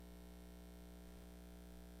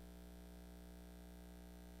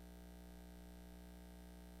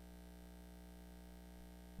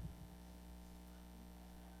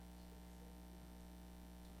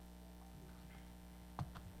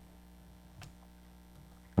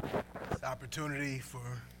opportunity for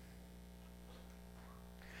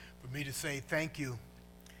me to say thank you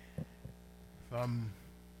from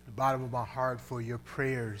the bottom of my heart for your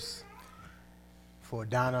prayers for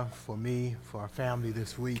Donna, for me, for our family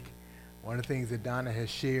this week. One of the things that Donna has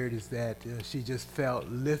shared is that she just felt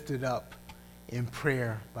lifted up in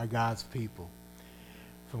prayer by God's people,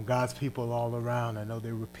 from God's people all around. I know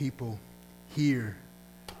there were people here,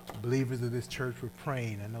 believers of this church were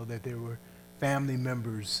praying. I know that there were family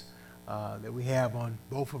members that we have on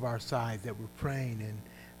both of our sides that were praying,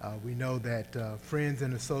 and we know that friends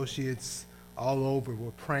and associates all over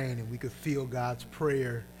were praying, and we could feel God's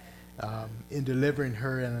prayer in delivering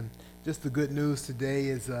her. And just the good news today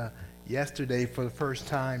is yesterday, for the first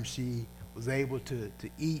time, she was able to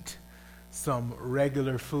eat some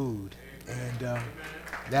regular food, and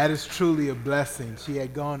that is truly a blessing. She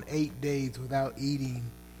had gone 8 days without eating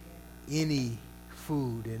any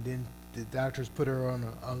food, and then the doctors put her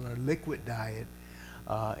on a liquid diet,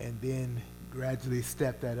 and then gradually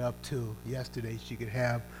stepped that up to yesterday she could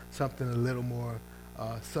have something a little more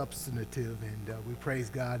substantive, and we praise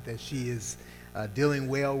God that she is dealing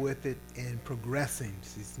well with it and progressing.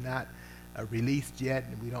 She's not released yet,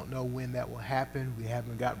 and we don't know when that will happen. We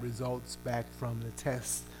haven't got results back from the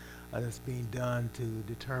tests that's being done to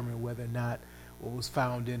determine whether or not what was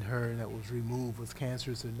found in her and that was removed was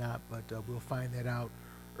cancerous or not, but we'll find that out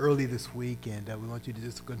early this week, and we want you to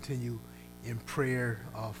just continue in prayer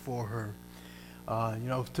for her.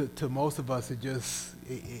 To most of us,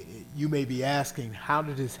 you may be asking, how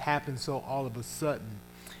did this happen so all of a sudden?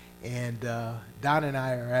 And Donna and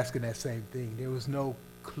I are asking that same thing. There was no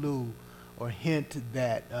clue or hint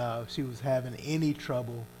that she was having any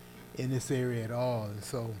trouble in this area at all. And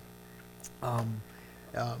so,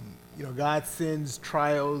 God sends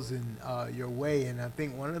trials in your way, and I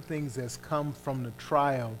think one of the things that's come from the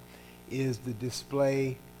trial is the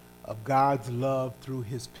display of God's love through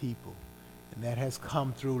his people. And that has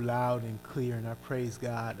come through loud and clear, and I praise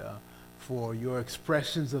God for your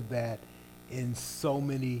expressions of that in so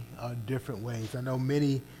many different ways. I know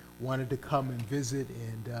many wanted to come and visit,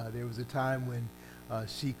 and there was a time when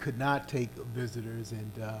she could not take visitors,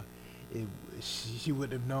 and she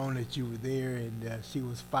would have known that you were there, and she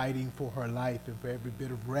was fighting for her life and for every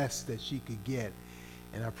bit of rest that she could get.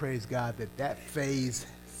 And I praise God that that phase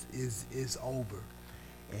is over,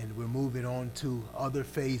 and we're moving on to other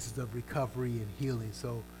phases of recovery and healing.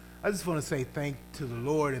 So I just want to say thanks to the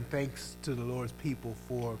Lord, and thanks to the Lord's people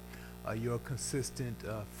for your consistent,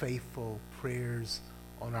 faithful prayers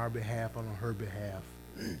on our behalf, on her behalf.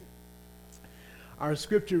 Our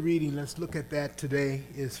scripture reading, let's look at that today,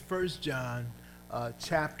 is 1 John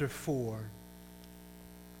chapter 4.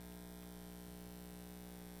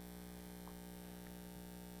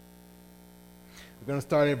 We're going to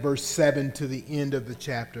start at verse 7 to the end of the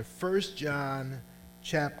chapter. 1 John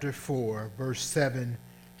chapter 4, verse 7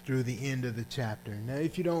 through the end of the chapter. Now,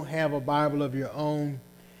 if you don't have a Bible of your own,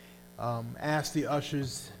 ask the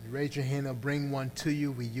ushers, raise your hand, they'll bring one to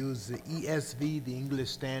you. We use the ESV, the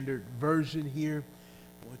English Standard Version here.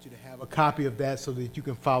 I want you to have a copy of that so that you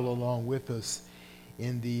can follow along with us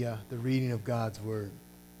in the reading of God's Word.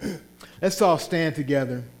 Let's all stand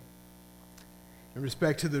together in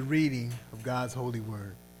respect to the reading of God's holy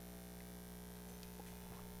word.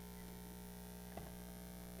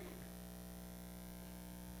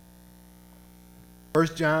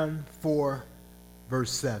 First John 4,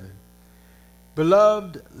 verse 7.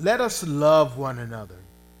 Beloved, let us love one another,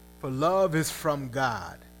 for love is from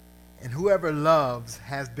God, and whoever loves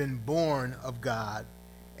has been born of God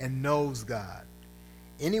and knows God.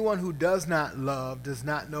 Anyone who does not love does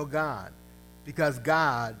not know God, because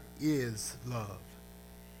God is love.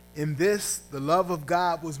 In this, the love of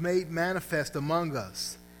God was made manifest among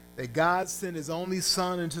us, that God sent his only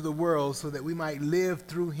Son into the world so that we might live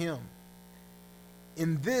through him.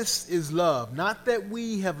 In this is love, not that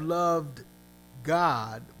we have loved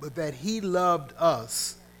God, but that he loved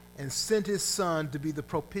us and sent his Son to be the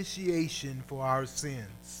propitiation for our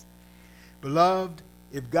sins. Beloved,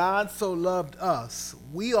 if God so loved us,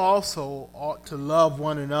 we also ought to love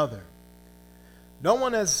one another. No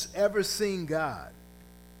one has ever seen God.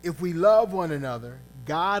 If we love one another,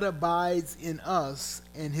 God abides in us,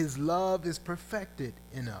 and his love is perfected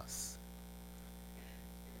in us.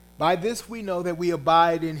 By this we know that we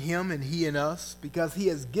abide in him and he in us, because he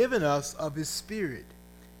has given us of his Spirit.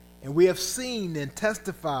 And we have seen and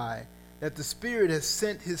testify that the Spirit has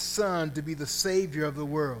sent his Son to be the Savior of the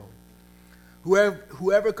world.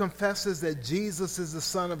 Whoever confesses that Jesus is the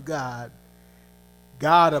Son of God,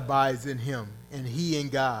 God abides in him, and he in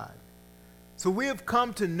God. So we have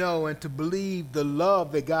come to know and to believe the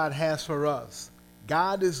love that God has for us.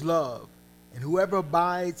 God is love, And whoever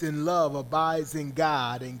abides in love abides in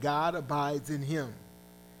God, and God abides in him.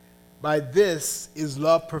 By this is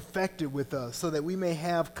love perfected with us, so that we may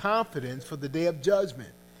have confidence for the day of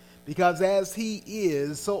judgment. Because as he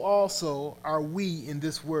is, so also are we in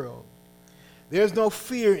this world. There is no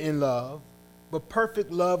fear in love, but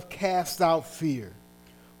perfect love casts out fear.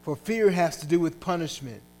 For fear has to do with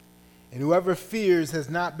punishment, and whoever fears has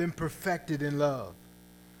not been perfected in love.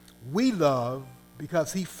 We love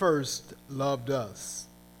because he first loved us.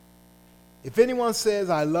 If anyone says,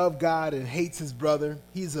 I love God and hates his brother,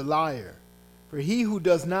 he's a liar. For he who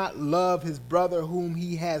does not love his brother whom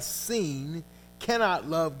he has seen cannot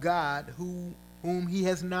love God whom he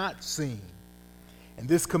has not seen. And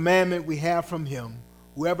this commandment we have from him,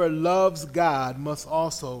 whoever loves God must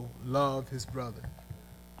also love his brother.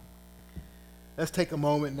 Let's take a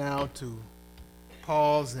moment now to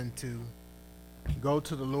pause and to go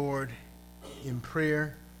to the Lord in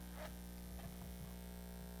prayer.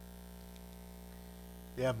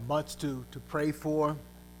 We have much to pray for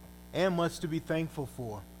and much to be thankful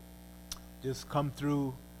for. Just come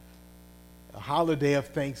through a holiday of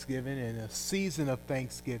Thanksgiving and a season of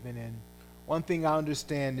Thanksgiving. And one thing I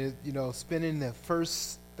understand is, spending the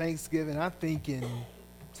first Thanksgiving, I think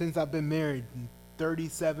since I've been married,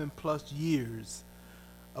 37 plus years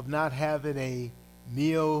of not having a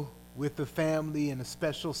meal with the family and a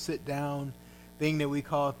special sit down thing that we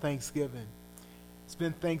call Thanksgiving.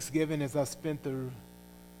 Spent Thanksgiving as I spent the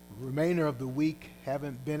remainder of the week.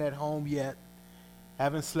 Haven't been at home yet.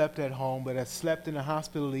 Haven't slept at home, but I slept in the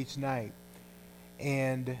hospital each night.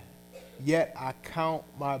 And yet I count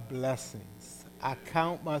my blessings. I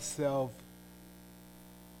count myself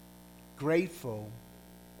grateful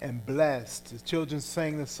and blessed. The children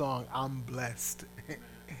sang the song, I'm blessed.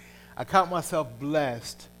 I count myself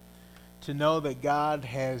blessed to know that God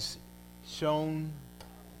has shown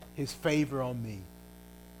his favor on me.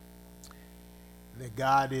 That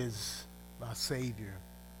God is my Savior,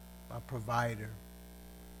 my provider.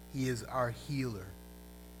 He is our healer.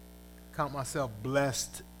 Count myself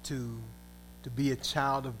blessed to be a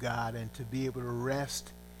child of God and to be able to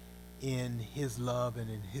rest in his love and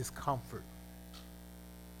in his comfort.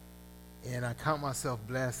 And I count myself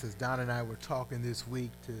blessed, as Don and I were talking this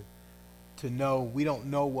week, to know we don't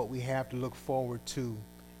know what we have to look forward to.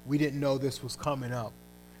 We didn't know this was coming up,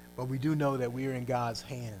 but we do know that we are in God's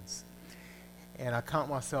hands. And I count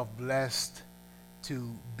myself blessed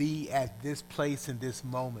to be at this place in this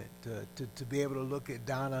moment, to be able to look at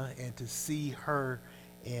Donna and to see her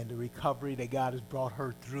and the recovery that God has brought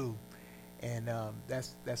her through. And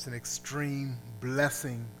that's an extreme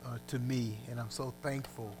blessing to me, and I'm so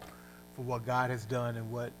thankful for what God has done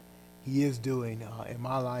and what he is doing in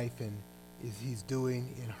my life and he's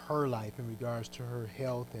doing in her life in regards to her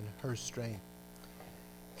health and her strength.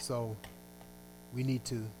 So we need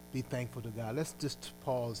to be thankful to God. Let's just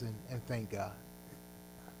pause and thank God.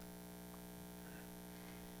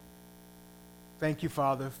 Thank you,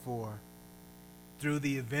 Father, for through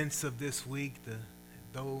the events of this week,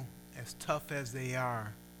 though as tough as they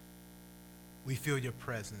are, we feel your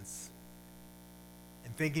presence.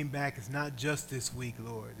 And thinking back, it's not just this week,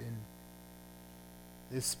 Lord. In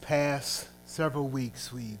this past several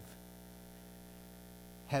weeks, we've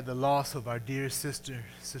had the loss of our dear sister,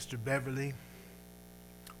 Sister Beverly.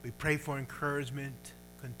 We pray for encouragement,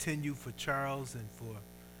 continue for Charles and for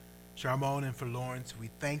Charmone and for Lawrence. We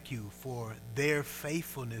thank you for their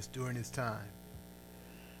faithfulness during this time.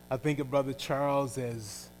 I think of Brother Charles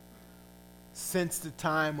as since the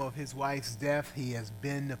time of his wife's death, he has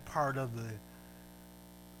been a part of the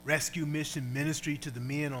rescue mission ministry to the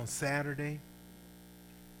men on Saturday.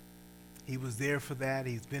 He was there for that.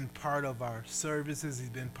 He's been part of our services. He's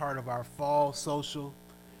been part of our fall social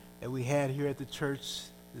that we had here at the church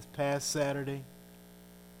this past Saturday.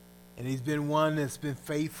 And he's been one that's been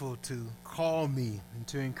faithful to call me and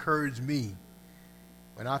to encourage me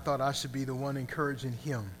when I thought I should be the one encouraging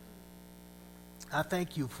him. I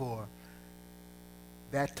thank you for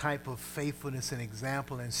that type of faithfulness and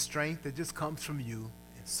example and strength that just comes from you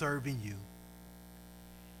and serving you.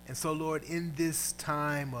 And so, Lord, in this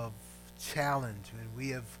time of challenge, when we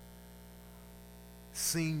have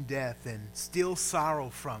seen death and still sorrow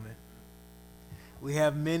from it, we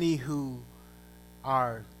have many who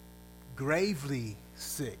are gravely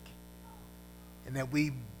sick, and that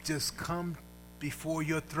we just come before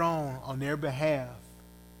your throne on their behalf.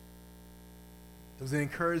 It was an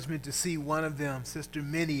encouragement to see one of them, Sister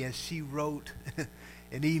Minnie, as she wrote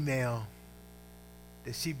an email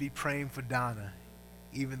that she'd be praying for Donna,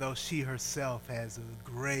 even though she herself has a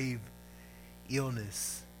grave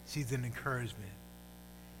illness. She's an encouragement.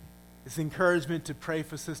 It's encouragement to pray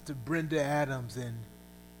for Sister Brenda Adams and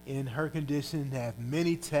in her condition have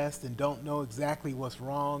many tests and don't know exactly what's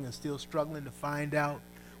wrong and still struggling to find out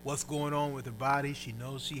what's going on with her body. She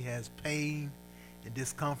knows she has pain and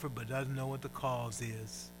discomfort but doesn't know what the cause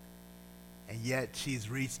is. And yet she's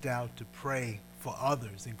reached out to pray for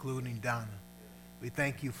others, including Donna. We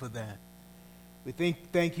thank you for that. We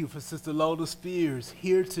thank you for Sister Lola Spears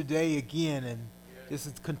here today again and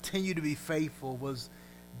just continue to be faithful, was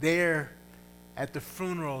there at the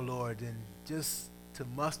funeral, Lord, and just to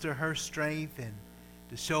muster her strength and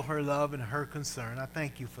to show her love and her concern. I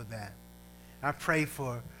thank you for that. I pray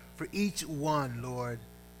for each one, Lord,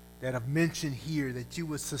 that I've mentioned here, that you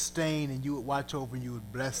would sustain and you would watch over and you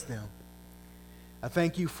would bless them. I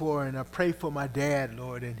thank you for, and I pray for my dad,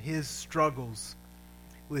 Lord, and his struggles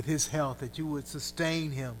with his health, that you would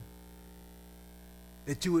sustain him,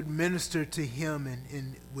 that you would minister to him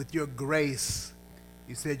and with your grace.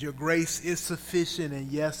 You said your grace is sufficient,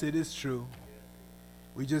 and yes, it is true.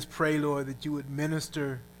 We just pray, Lord, that you would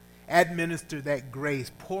administer that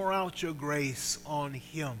grace. Pour out your grace on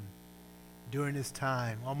him during this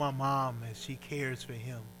time, on my mom as she cares for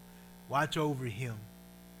him. Watch over him.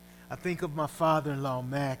 I think of my father-in-law,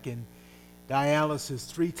 Mac, and dialysis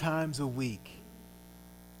 3 times a week.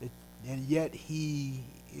 And yet he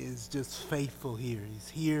is just faithful here. He's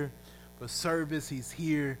here for service. He's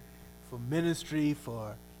here for ministry,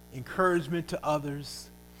 for encouragement to others.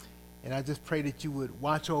 And I just pray that you would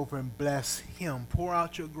watch over and bless him. Pour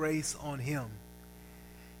out your grace on him.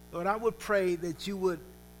 Lord, I would pray that you would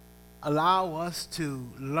allow us to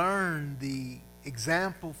learn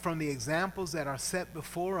from the examples that are set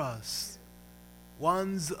before us.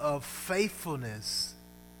 Ones of faithfulness,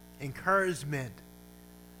 encouragement,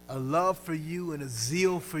 a love for you and a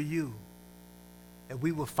zeal for you. That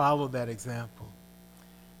we will follow that example.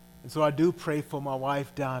 And so I do pray for my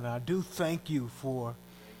wife, Donna. I do thank you for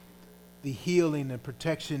the healing and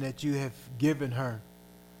protection that you have given her.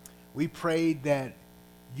 We prayed that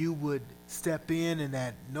you would step in and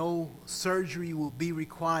that no surgery will be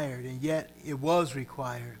required, and yet it was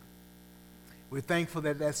required. We're thankful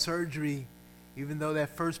that that surgery, even though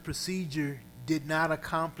that first procedure did not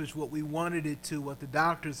accomplish what we wanted it to, what the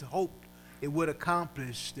doctors hoped it would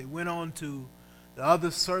accomplish, they went on to the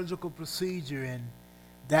other surgical procedure, and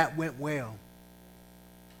that went well.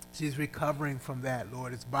 She's recovering from that,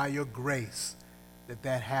 Lord. It's by your grace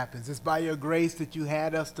that happens. It's by your grace that you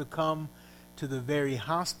had us to come to the very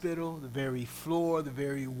hospital, the very floor, the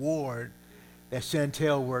very ward that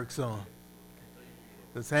Chantel works on.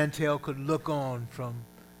 So Chantel could look on from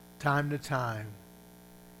time to time.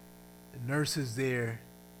 The nurses there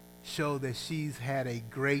show that she's had a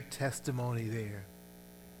great testimony there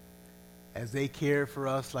as they care for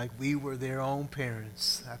us like we were their own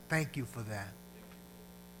parents. I thank you for that.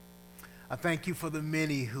 I thank you for the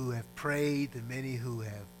many who have prayed, the many who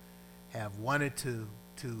have wanted to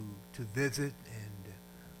visit, and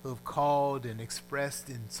who have called and expressed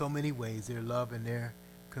in so many ways their love and their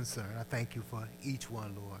concern. I thank you for each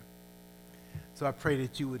one, Lord. So I pray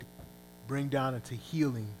that you would bring Donna to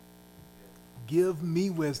healing. Give me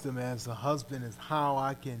wisdom as a husband as how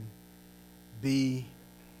I can be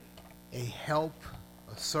a help,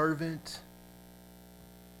 a servant,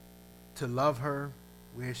 to love her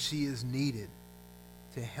where she is needed,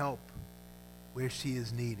 to help where she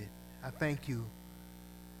is needed. I thank you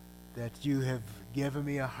that you have given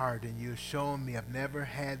me a heart and you've shown me I've never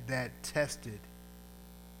had that tested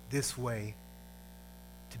this way,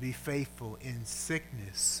 to be faithful in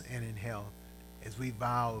sickness and in health, as we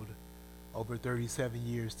vowed over 37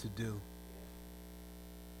 years to do.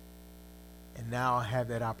 And now I have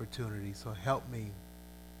that opportunity, so help me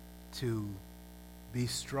to be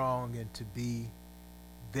strong and to be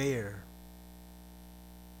there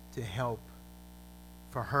to help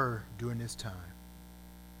for her during this time.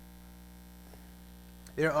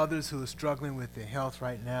 There are others who are struggling with their health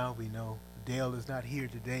right now. We know Dale is not here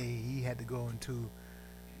today. He had to go into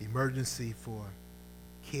emergency for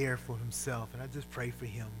care for himself. And I just pray for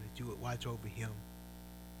him, that you would watch over him,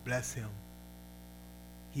 bless him,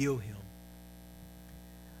 heal him.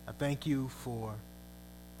 I thank you for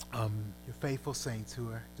your faithful saints who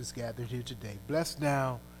are just gathered here today. Bless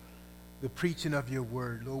now the preaching of your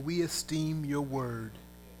word. Lord, we esteem your word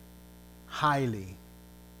highly.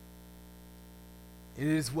 It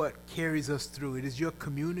is what carries us through. It is your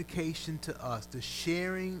communication to us. The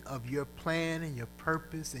sharing of your plan and your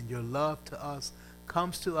purpose and your love to us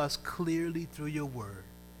comes to us clearly through your word.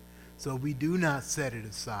 So we do not set it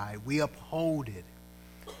aside. We uphold it.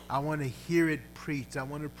 I want to hear it preached. I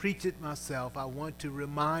want to preach it myself. I want to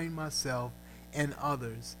remind myself and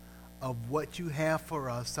others of what you have for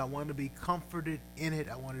us. I want to be comforted in it.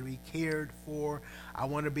 I want to be cared for. I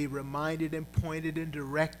want to be reminded and pointed and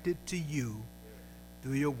directed to you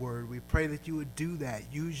through your word. We pray that you would do that.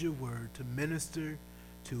 Use your word to minister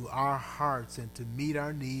to our hearts and to meet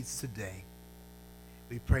our needs today.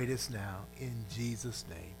 We pray this now in Jesus'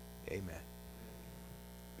 name. Amen.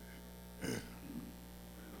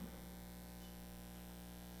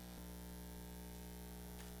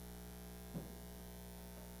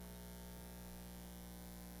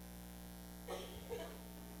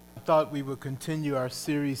 I thought we would continue our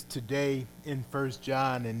series today in 1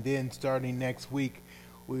 John, and then starting next week,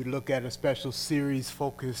 we look at a special series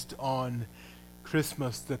focused on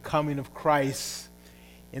Christmas, the coming of Christ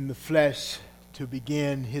in the flesh to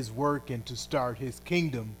begin his work and to start his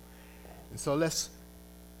kingdom. And so let's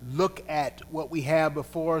look at what we have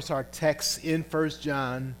before us, our text in 1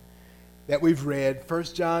 John that we've read, 1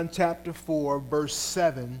 John chapter 4, verse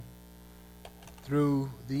 7, through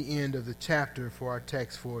the end of the chapter for our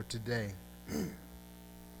text for today.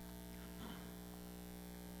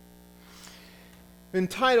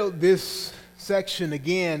 Entitled this section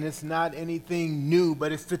again, it's not anything new,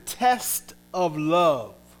 but it's the test of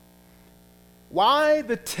love. Why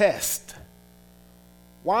the test?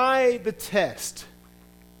 Why the test?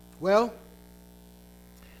 Well,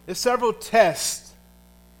 there's several tests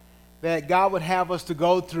that God would have us to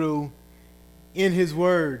go through in his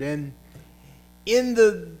word. And in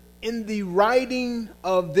the writing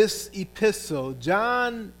of this epistle,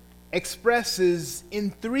 John expresses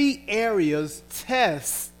in 3 areas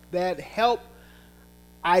tests that help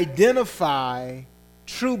identify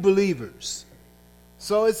true believers.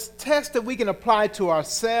 So it's tests that we can apply to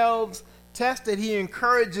ourselves, tests that he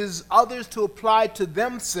encourages others to apply to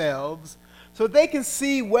themselves so they can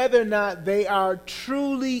see whether or not they are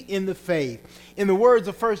truly in the faith. In the words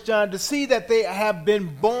of 1 John, to see that they have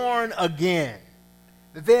been born again,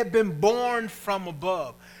 that they have been born from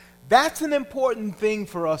above. That's an important thing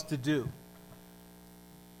for us to do.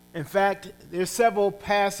 In fact, there's several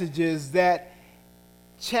passages that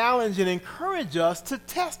challenge and encourage us to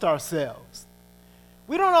test ourselves.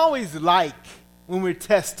 We don't always like when we're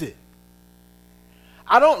tested.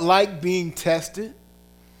 I don't like being tested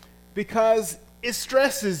because it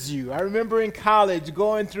stresses you. I remember in college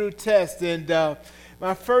going through tests, and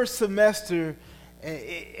my first semester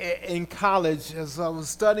in college, as I was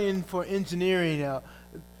studying for engineering,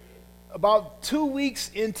 about 2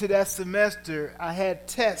 weeks into that semester, I had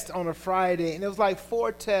tests on a Friday, and it was like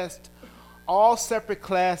 4 tests, all separate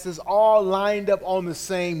classes, all lined up on the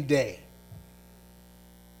same day.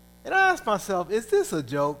 And I asked myself, is this a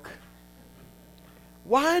joke?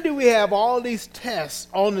 Why do we have all these tests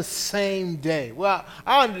on the same day? Well,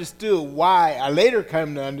 I understood why. I later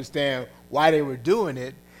came to understand why they were doing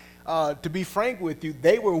it. To be frank with you,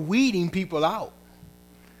 they were weeding people out.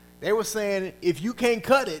 They were saying, if you can't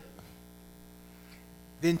cut it,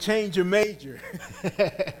 then change your major.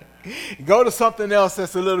 Go to something else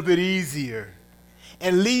that's a little bit easier.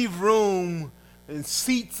 And leave room and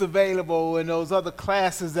seats available in those other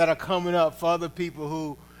classes that are coming up for other people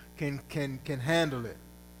who can handle it.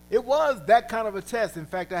 It was that kind of a test. In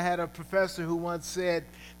fact, I had a professor who once said,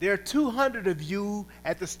 there are 200 of you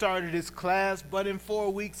at the start of this class, but in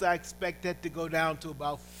 4 weeks I expect that to go down to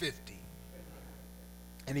about 50.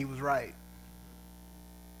 And he was right.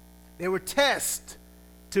 There were tests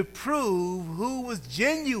to prove who was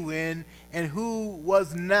genuine and who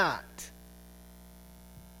was not.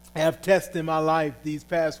 I have tests in my life these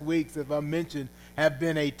past weeks, as I mentioned, have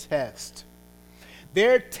been a test.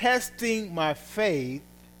 They're testing my faith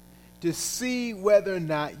to see whether or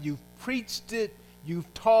not you've preached it,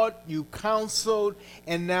 you've taught, you've counseled,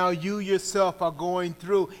 and now you yourself are going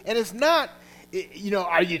through. And it's not,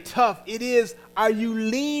 are you tough? It is, are you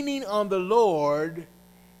leaning on the Lord,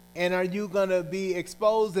 and are you going to be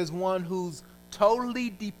exposed as one who's totally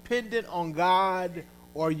dependent on God,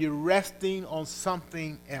 or are you resting on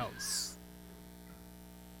something else?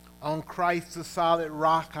 On Christ the solid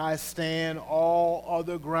rock I stand, all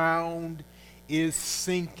other ground is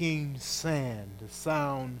sinking sand. The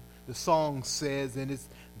song says, and it's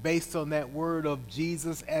based on that word of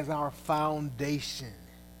Jesus as our foundation.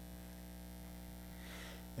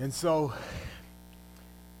 And so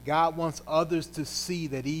God wants others to see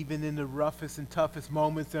that even in the roughest and toughest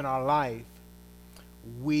moments in our life,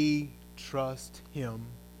 we trust him,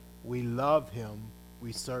 we love him,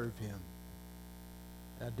 we serve him.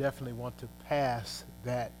 I definitely want to pass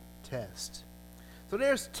that test. So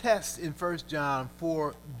there's tests in 1 John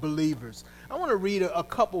for believers. I want to read a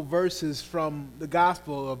couple verses from the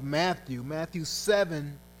Gospel of Matthew, Matthew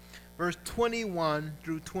 7, verse 21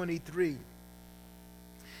 through 23.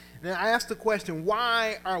 Now, I asked the question,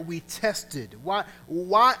 why are we tested?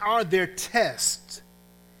 Why are there tests?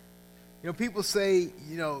 People say,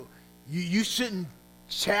 you shouldn't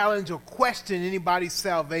challenge or question anybody's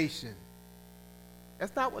salvation.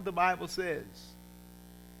 That's not what the Bible says.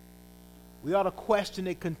 We ought to question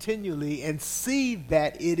it continually and see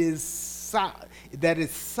that it is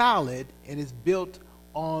solid and is built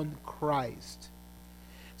on Christ.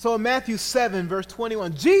 So in Matthew 7, verse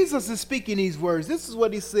 21, Jesus is speaking these words. This is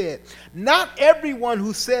what he said. Not everyone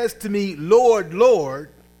who says to me, Lord, Lord,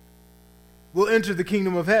 will enter the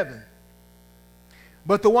kingdom of heaven,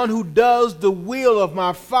 but the one who does the will of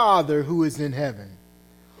my Father who is in heaven.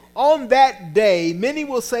 On that day, many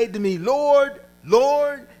will say to me, Lord,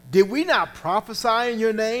 Lord, did we not prophesy in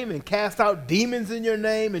your name and cast out demons in your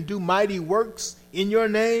name and do mighty works in your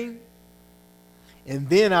name? And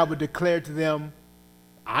then I would declare to them,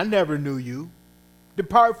 I never knew you.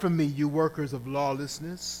 Depart from me, you workers of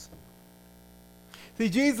lawlessness. See,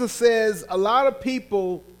 Jesus says a lot of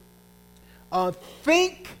people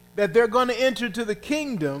think that they're going to enter to the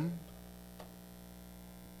kingdom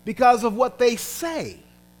because of what they say.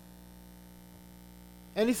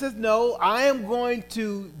 And he says, no, I am going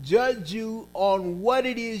to judge you on what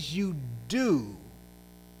it is you do.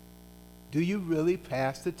 Do you really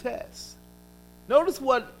pass the test? Notice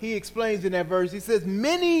what he explains in that verse. He says,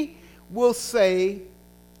 many will say,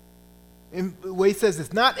 where he says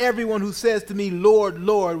this, not everyone who says to me, Lord,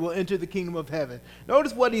 Lord, will enter the kingdom of heaven.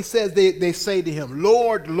 Notice what he says they say to him,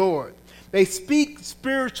 Lord, Lord. They speak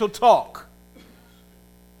spiritual talk.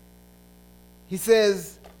 He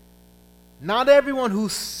says, not everyone who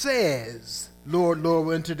says, Lord, Lord,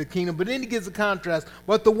 will enter the kingdom. But then he gives a contrast,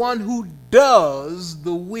 but the one who does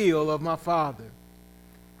the will of my Father.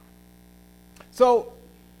 So,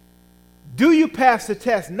 do you pass the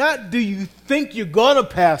test? Not do you think you're going to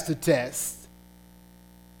pass the test.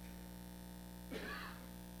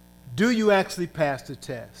 Do you actually pass the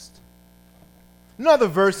test? Another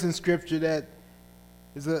verse in Scripture that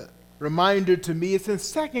is a reminder to me, it's in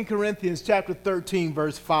 2 Corinthians chapter 13,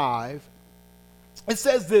 verse 5. It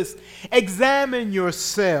says this, examine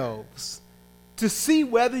yourselves to see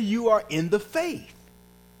whether you are in the faith.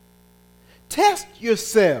 Test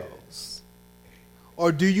yourselves.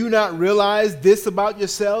 Or do you not realize this about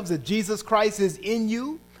yourselves, that Jesus Christ is in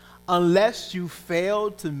you, unless you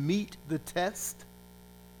fail to meet the test?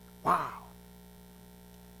 Wow.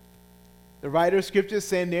 The writer of Scripture is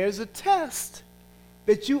saying there's a test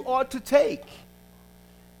that you ought to take,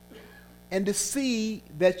 and to see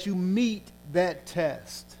that you meet that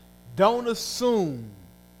test. Don't assume.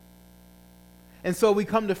 And so we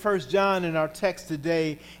come to 1 John in our text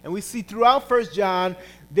today, and we see throughout 1 John,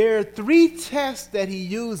 there are 3 tests that he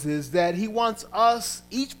uses that he wants us,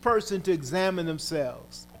 each person, to examine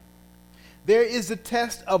themselves. There is the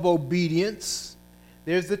test of obedience,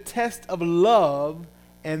 there's the test of love,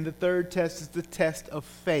 and the third test is the test of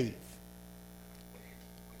faith.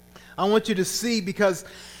 I want you to see, because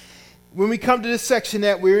when we come to this section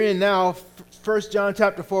that we're in now, 1 John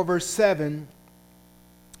chapter 4, verse 7,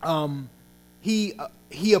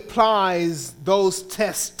 he applies those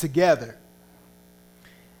tests together.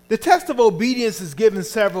 The test of obedience is given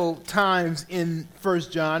several times in 1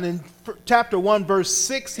 John. In chapter 1, verse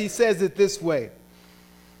 6, he says it this way.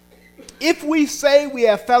 If we say we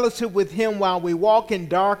have fellowship with him while we walk in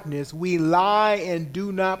darkness, we lie and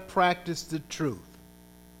do not practice the truth.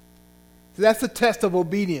 So that's the test of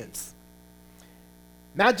obedience.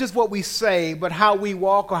 Not just what we say, but how we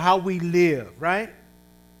walk or how we live, right?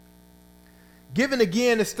 Given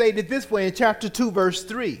again is stated this way in chapter 2, verse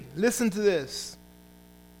 3. Listen to this.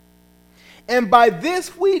 And by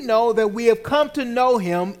this we know that we have come to know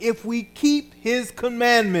him if we keep his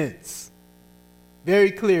commandments.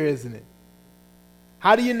 Very clear, isn't it?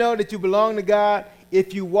 How do you know that you belong to God?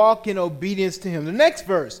 If you walk in obedience to him. The next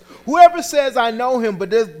verse. Whoever says I know him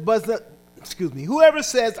whoever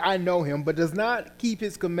says I know him but does not keep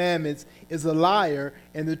his commandments is a liar,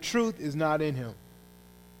 and the truth is not in him.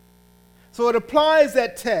 So it applies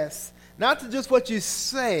that test, not to just what you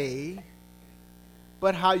say,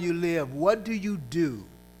 but how you live. What do you do?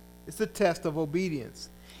 It's a test of obedience.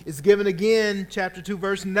 It's given again, chapter 2,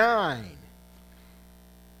 verse 9.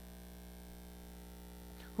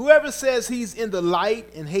 Whoever says he's in the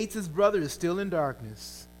light and hates his brother is still in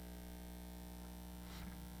darkness.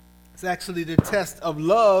 It's actually the test of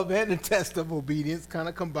love and the test of obedience kind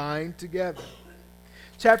of combined together.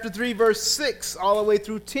 Chapter 3, verse 6, all the way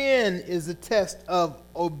through 10 is the test of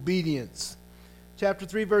obedience. Chapter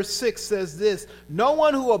 3, verse 6 says this, no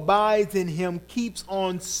one who abides in him keeps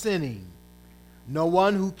on sinning. No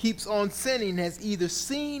one who keeps on sinning has either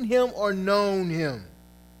seen him or known him.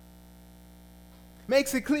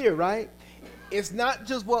 Makes it clear, right? It's not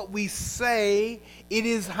just what we say, it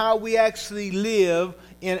is how we actually live,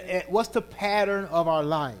 and what's the pattern of our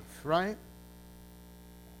life, right?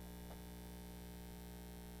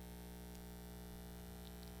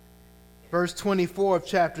 Verse 24 of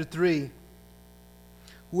chapter 3.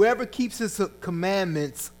 Whoever keeps his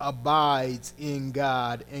commandments abides in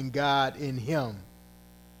God, and God in him.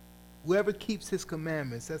 Whoever keeps his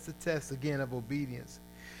commandments, that's the test again of obedience.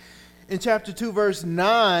 In chapter 2, verse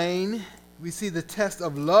 9, we see the test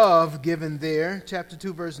of love given there. Chapter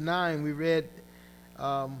 2, verse 9, we read,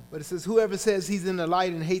 but it says, whoever says he's in the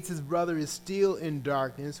light and hates his brother is still in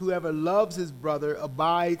darkness. Whoever loves his brother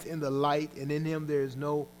abides in the light, and in him there is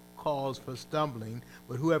no cause for stumbling.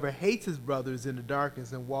 But whoever hates his brother is in the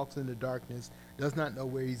darkness and walks in the darkness, does not know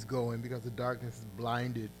where he's going, because the darkness has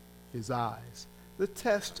blinded his eyes. The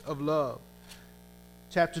test of love.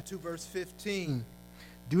 Chapter 2, verse 15.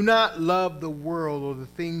 Do not love the world or the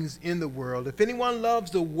things in the world. If anyone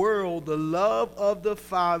loves the world, the love of the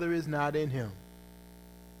Father is not in him.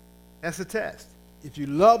 That's a test. If you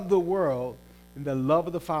love the world, then the love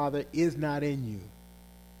of the Father is not in you.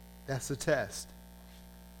 That's a test.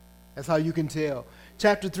 That's how you can tell.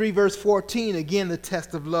 Chapter 3, verse 14, again, the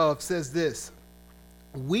test of love says this.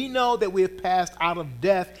 We know that we have passed out of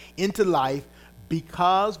death into life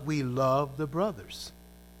because we love the brothers.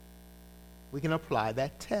 We can apply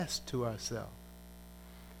that test to ourselves.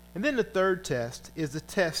 And then the third test is the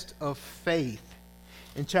test of faith.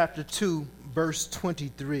 In chapter 2, verse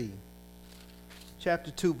 23.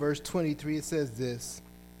 Chapter 2, verse 23, it says this.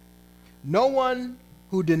 No one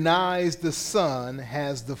who denies the Son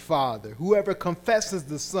has the Father. Whoever confesses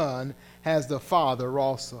the Son has the Father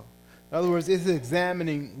also. In other words, it's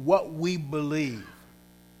examining what we believe.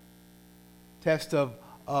 Test of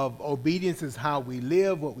obedience is how we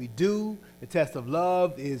live, what we do. The test of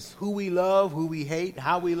love is who we love, who we hate,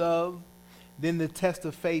 how we love. Then the test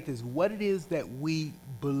of faith is what it is that we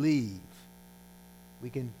believe. We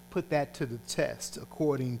can put that to the test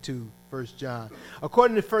according to 1 John.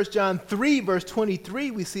 According to 1 John 3, verse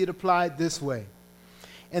 23, we see it applied this way.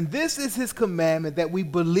 And this is his commandment, that we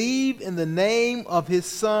believe in the name of his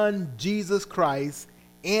Son, Jesus Christ,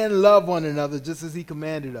 and love one another just as he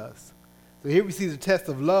commanded us. So here we see the test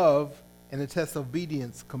of love and the test of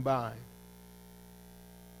obedience combined.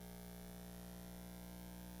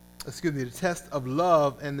 The test of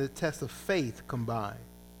love and the test of faith combined.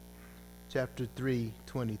 Chapter 3,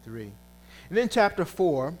 23. And then chapter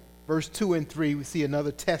 4, verse 2 and 3, we see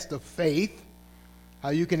another test of faith, how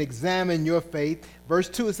you can examine your faith. Verse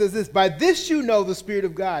 2, it says this, by this you know the Spirit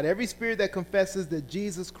of God. Every spirit that confesses that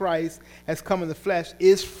Jesus Christ has come in the flesh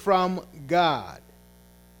is from God.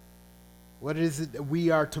 What is it that we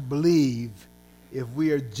are to believe? If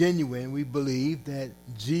we are genuine, we believe that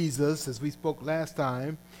Jesus, as we spoke last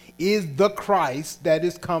time, is the Christ that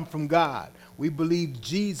is come from God. We believe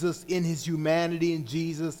Jesus in his humanity and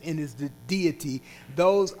Jesus in his deity.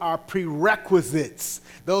 Those are prerequisites.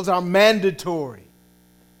 Those are mandatory.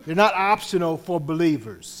 They're not optional for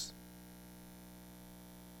believers.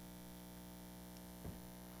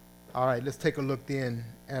 All right, let's take a look then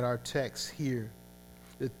at our text here.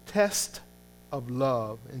 The test of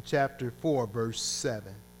love in chapter 4, verse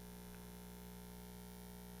 7.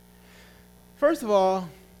 First of all,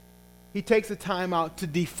 he takes the time out to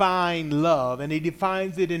define love, and he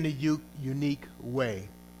defines it in a unique way.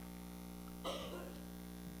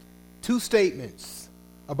 Two statements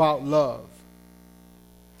about love.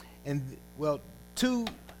 And, well,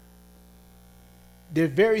 they're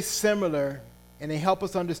very similar, and they help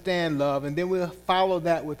us understand love, and then we'll follow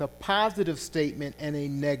that with a positive statement and a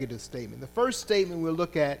negative statement. The first statement we'll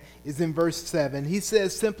look at is in verse 7. He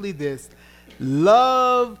says simply this,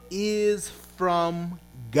 love is from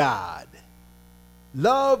God.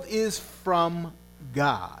 Love is from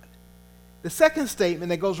God. The second statement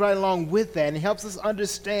that goes right along with that and helps us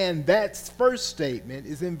understand that first statement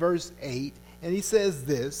is in verse 8, and he says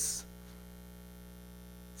this,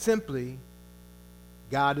 simply,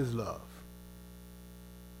 God is love.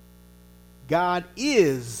 God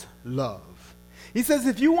is love. He says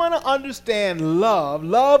if you want to understand love,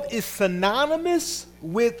 love is synonymous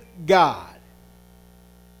with God.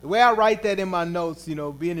 The way I write that in my notes,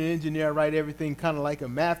 being an engineer, I write everything kind of like a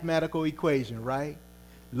mathematical equation, right?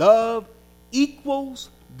 Love equals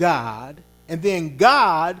God, and then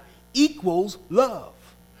God equals love.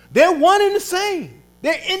 They're one and the same.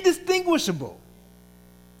 They're indistinguishable.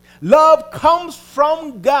 Love comes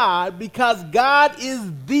from God because God is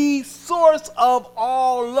the source of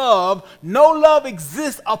all love. No love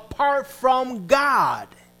exists apart from God.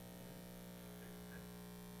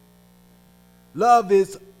 Love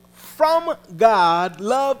is from God.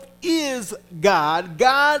 Love is God.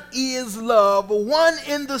 God is love, one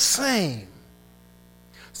and the same.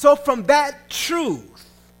 So from that truth,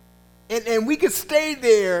 and we could stay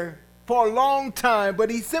there for a long time, but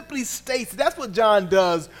he simply states, that's what John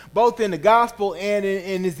does, both in the gospel and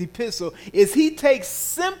in his epistle, is he takes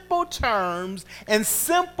simple terms and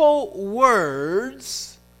simple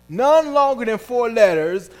words, none longer than 4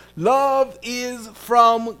 letters. Love is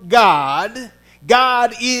from God.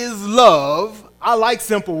 God is love. I like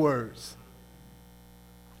simple words.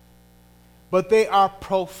 But they are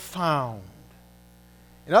profound.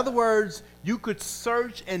 In other words, you could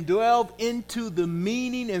search and delve into the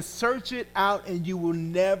meaning and search it out, and you will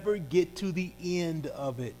never get to the end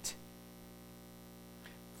of it.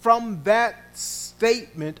 From that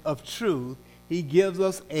statement of truth, he gives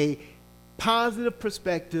us a positive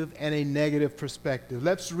perspective and a negative perspective.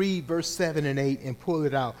 Let's read verse 7 and 8 and pull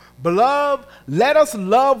it out. Beloved, let us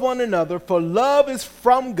love one another, for love is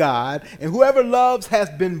from God, and whoever loves has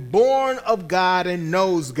been born of God and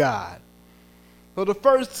knows God. So the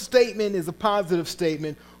first statement is a positive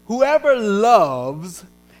statement. Whoever loves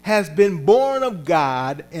has been born of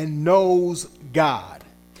God and knows God.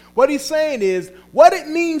 What he's saying is, what it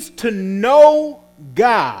means to know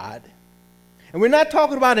God, and we're not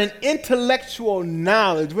talking about an intellectual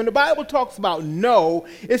knowledge. When the Bible talks about know,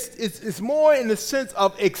 it's more in the sense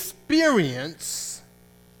of experience.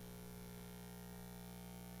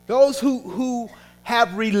 Those who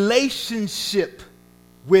have relationship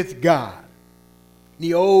with God.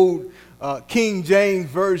 The old King James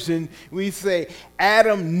Version, we say,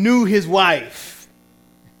 Adam knew his wife,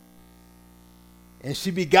 and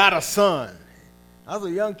she begot a son. I was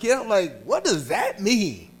a young kid. I'm like, what does that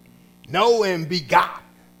mean? Know and begot.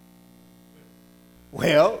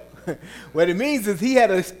 Well, what it means is he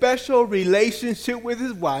had a special relationship with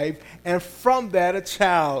his wife, and from that a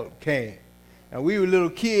child came. And we were little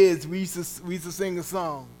kids. We used to sing a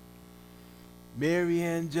song. Mary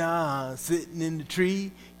and John sitting in the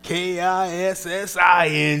tree, Kissing.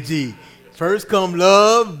 First come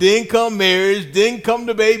love, then come marriage, then come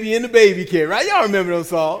the baby in the baby carriage. Right? Y'all remember those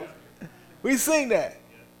songs? We sing that.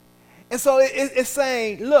 And so it's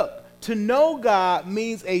saying, look, to know God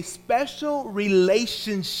means a special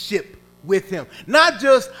relationship with him. Not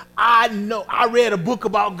just, I read a book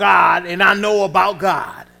about God and I know about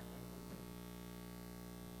God.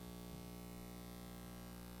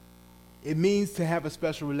 It means to have a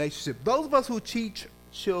special relationship. Those of us who teach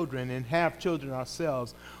children and have children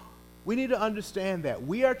ourselves, we need to understand that.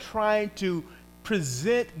 We are trying to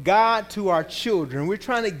present God to our children. We're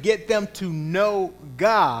trying to get them to know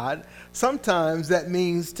God. Sometimes that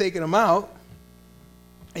means taking them out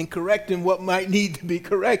and correcting what might need to be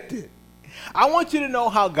corrected. I want you to know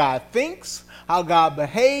how God thinks, how God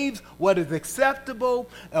behaves, what is acceptable,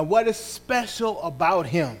 and what is special about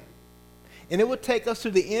him. And it would take us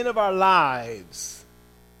to the end of our lives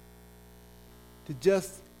to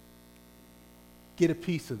just get a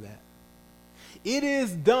piece of that. It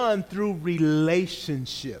is done through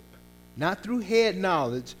relationship, not through head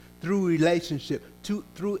knowledge, through relationship,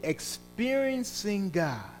 through experiencing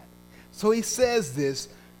God. So he says this,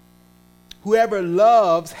 whoever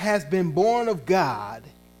loves has been born of God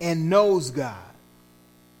and knows God.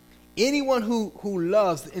 Anyone who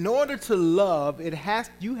loves, in order to love,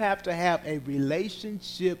 you have to have a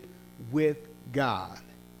relationship with God.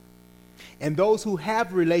 And those who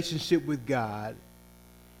have a relationship with God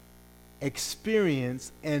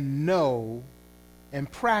experience and know and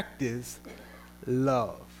practice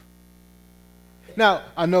love. Now,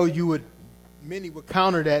 I know many would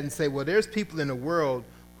counter that and say, well, there's people in the world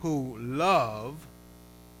who love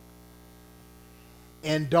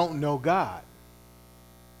and don't know God.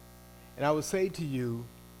 And I would say to you,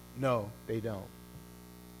 no, they don't.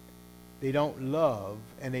 They don't love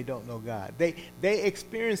and they don't know God. They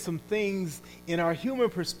experience some things in our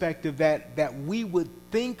human perspective that we would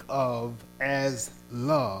think of as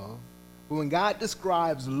love. But when God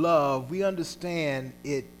describes love, we understand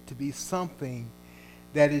it to be something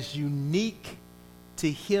that is unique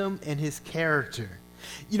to him and his character.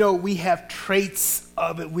 You know, we have traits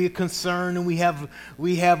of it. We're concerned, and we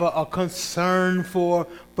have a concern for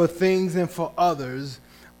things and for others,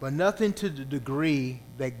 but nothing to the degree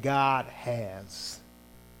that God has.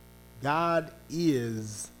 God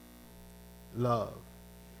is love.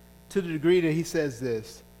 To the degree that he says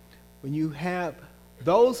this, when you have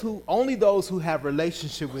only those who have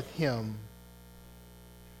relationship with him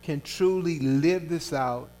can truly live this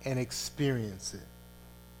out and experience it.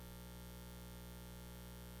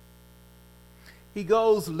 He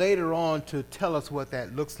goes later on to tell us what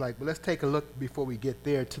that looks like, but let's take a look before we get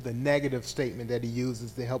there to the negative statement that he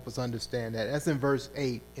uses to help us understand that. That's in verse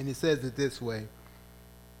 8, and he says it this way: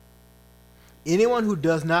 anyone who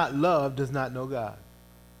does not love does not know God.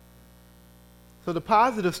 So the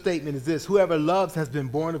positive statement is this: whoever loves has been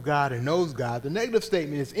born of God and knows God. The negative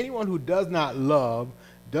statement is anyone who does not love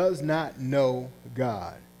does not know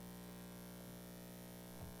God.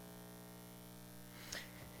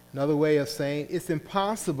 Another way of saying it's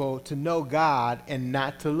impossible to know God and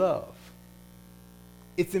not to love.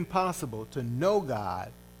 It's impossible to know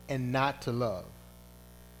God and not to love.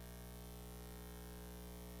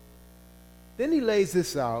 Then he lays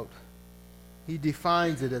this out. He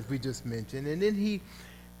defines it as we just mentioned. And then he,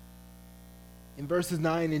 in verses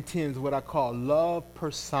 9 and 10, is what I call love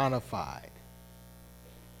personified.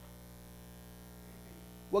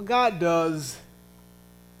 What God does,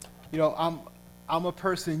 I'm a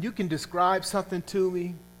person, you can describe something to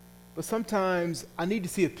me, but sometimes I need to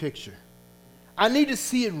see a picture. I need to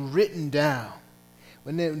see it written down.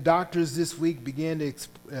 When the doctors this week began to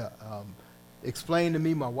explain to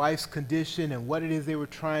me my wife's condition and what it is they were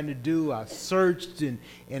trying to do, I searched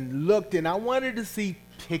and looked, and I wanted to see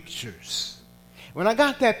pictures. When I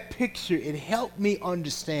got that picture, it helped me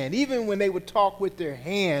understand. Even when they would talk with their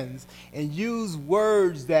hands and use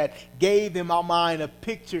words that gave in my mind a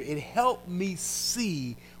picture, it helped me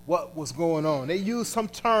see what was going on. They used some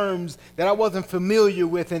terms that I wasn't familiar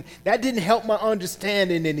with, and that didn't help my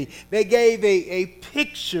understanding any. They gave a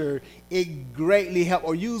picture, it greatly helped,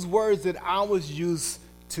 or used words that I was used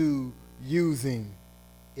to using.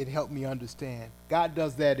 It helped me understand. God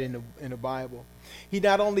does that in the Bible. He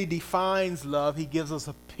not only defines love, he gives us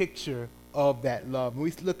a picture of that love. And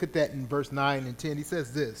we look at that in verse 9 and 10. He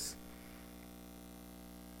says this: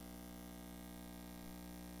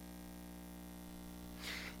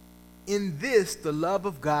 in this, the love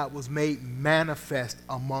of God was made manifest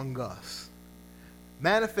among us.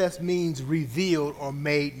 Manifest means revealed or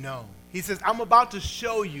made known. He says, I'm about to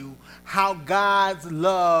show you how God's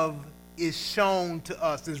love is shown to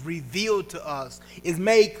us, is revealed to us, is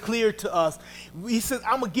made clear to us. He says,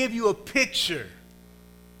 I'm going to give you a picture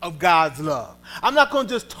of God's love. I'm not going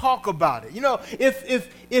to just talk about it.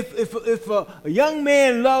 If a young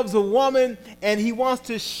man loves a woman and he wants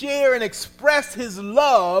to share and express his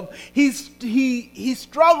love, he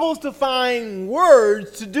struggles to find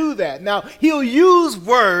words to do that. Now, he'll use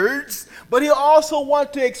words, but he'll also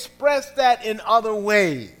want to express that in other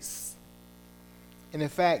ways. And in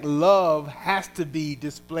fact, love has to be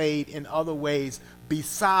displayed in other ways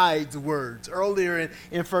besides words. Earlier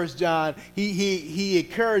in 1 John, he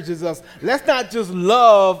encourages us, let's not just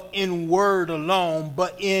love in word alone,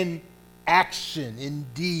 but in action, in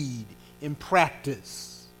deed, in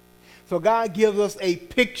practice. So God gives us a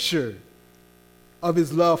picture of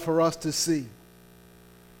his love for us to see.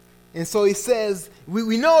 And so he says,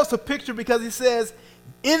 we know it's a picture because he says,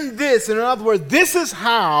 in this, in other words, this is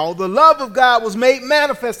how the love of God was made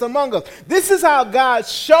manifest among us. This is how God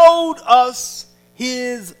showed us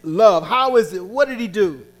his love. How is it? What did he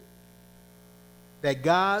do? That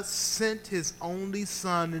God sent his only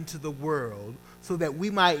Son into the world so that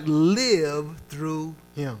we might live through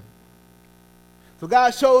him. So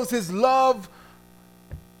God shows his love.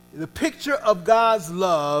 The picture of God's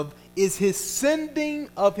love is his sending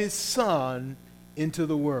of his Son into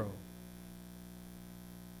the world.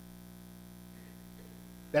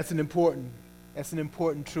 That's an important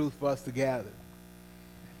truth for us to gather.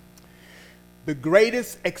 The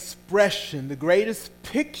greatest expression, the greatest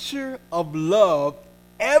picture of love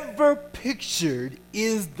ever pictured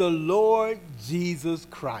is the Lord Jesus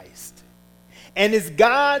Christ. And it's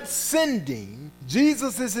God sending,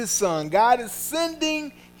 Jesus is his Son, God is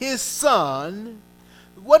sending his Son.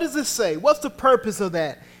 What does it say? What's the purpose of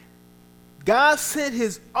that? God sent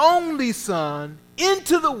his only Son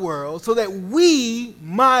into the world so that we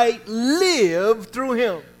might live through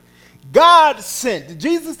him. God sent.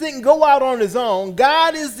 Jesus didn't go out on his own.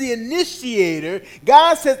 God is the initiator.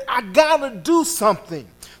 God says, I gotta do something.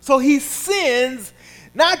 So he sends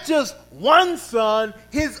not just one Son,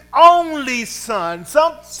 his only Son.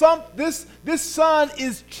 This Son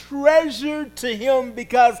is treasured to him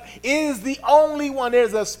because it is the only one.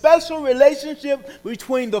 There's a special relationship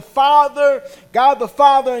between the Father, God the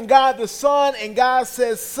Father, and God the Son. And God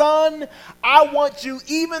says, Son, I want you,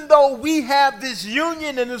 even though we have this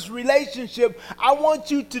union and this relationship, I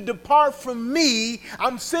want you to depart from me.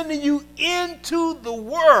 I'm sending you into the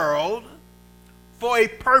world for a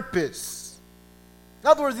purpose. In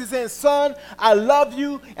other words, he's saying, Son, I love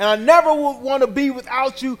you, and I never would want to be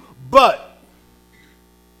without you, but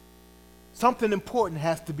something important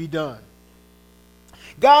has to be done.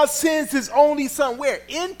 God sends his only son where?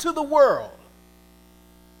 Into the world.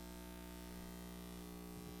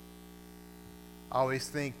 I always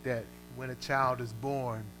think that when a child is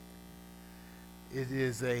born, it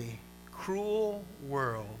is a cruel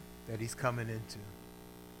world that he's coming into.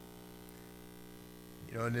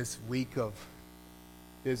 You know, in this week of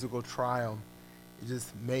physical trial, it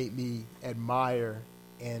just made me admire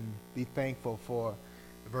and be thankful for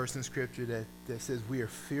the verse in Scripture that says we are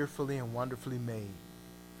fearfully and wonderfully made.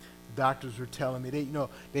 The doctors were telling me,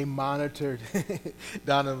 they monitored.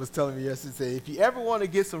 Donna was telling me yesterday, if you ever want to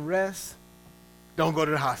get some rest, don't go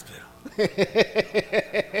to the hospital.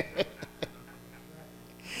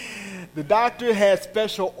 The doctor had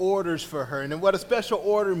special orders for her, and what a special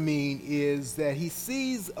order means is that he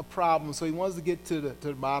sees a problem, so he wants to get to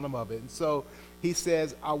the bottom of it. And so he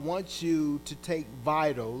says, I want you to take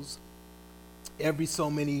vitals every so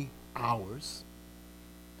many hours.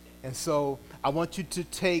 And so I want you to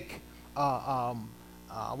take, I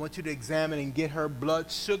want you to examine and get her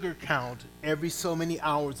blood sugar count every so many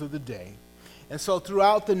hours of the day. And so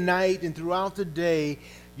throughout the night and throughout the day,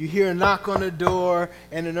 you hear a knock on the door,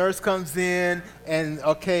 and the nurse comes in, and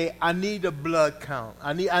okay, I need a blood count.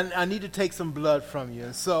 I need to take some blood from you.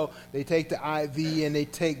 And so they take the IV and they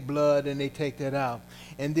take blood and they take that out.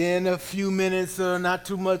 And then a few minutes, not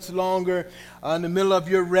too much longer, in the middle of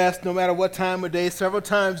your rest, no matter what time of day, several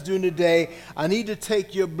times during the day, I need to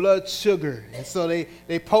take your blood sugar. And so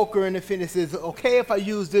they poke her in the finger and says, okay if I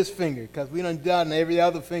use this finger, because we done every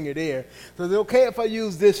other finger there. So it's okay if I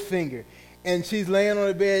use this finger. And she's laying on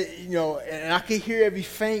the bed, and I can hear every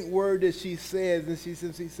faint word that she says. And she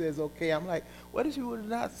says, okay. I'm like, what if she would have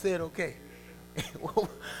not said okay?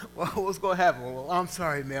 What's going to happen? Well, I'm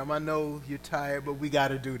sorry, ma'am. I know you're tired, but we got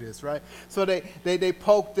to do this, right? So they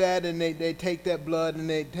poke that, and they take that blood, and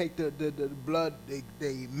they take the blood,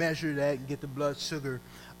 they measure that and get the blood sugar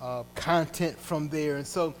content from there. And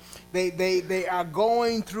so they are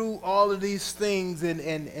going through all of these things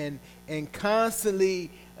and constantly.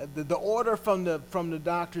 The order from the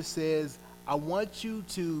doctor says, I want you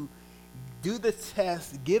to do the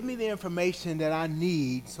test, give me the information that I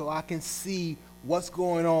need so I can see what's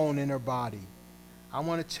going on in her body. I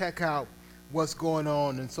want to check out what's going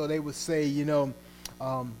on. And so they would say, they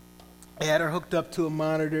had her hooked up to a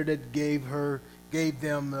monitor that gave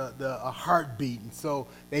them a heartbeat. And so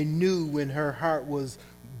they knew when her heart was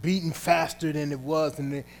beating faster than it was,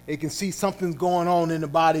 and they can see something's going on in the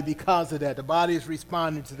body because of that. The body is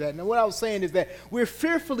responding to that. Now, what I was saying is that we're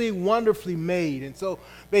fearfully, wonderfully made. And so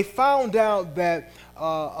they found out that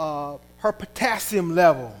her potassium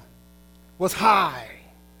level was high.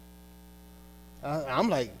 I'm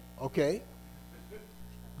like, okay.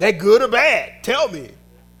 That good or bad? Tell me.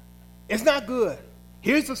 It's not good.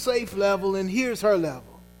 Here's the safe level, and here's her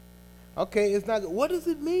level. Okay, it's not good. What does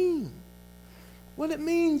it mean? Well, it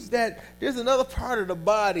means that there's another part of the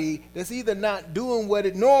body that's either not doing what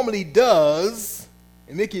it normally does,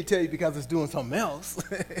 and Mickey will tell you because it's doing something else.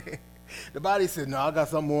 The body says, no, I got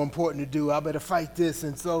something more important to do. I better fight this,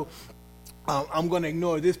 and so I'm going to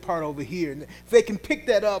ignore this part over here. And they can pick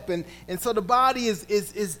that up, and so the body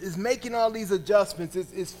is making all these adjustments.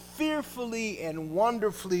 It's fearfully and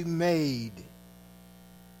wonderfully made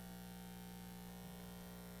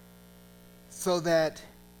so that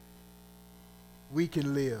we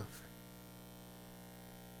can live.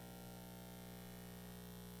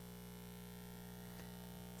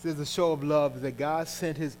 It says the show of love is that God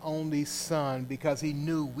sent his only son because he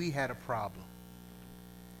knew we had a problem,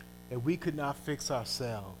 that we could not fix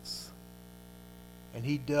ourselves. And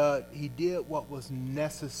he did what was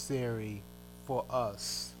necessary for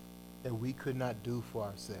us that we could not do for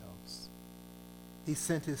ourselves. He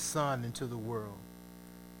sent his son into the world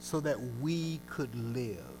so that we could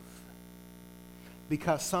live.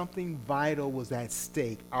 Because something vital was at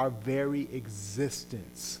stake. Our very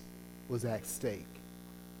existence was at stake.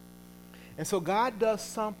 And so God does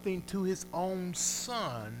something to his own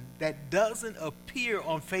son that doesn't appear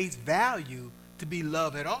on face value to be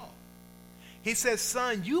love at all. He says,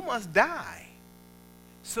 son, you must die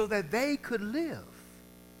so that they could live.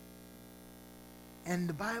 And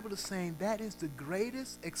the Bible is saying that is the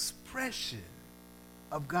greatest expression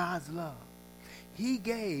of God's love. He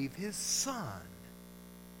gave his son.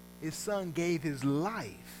 His son gave his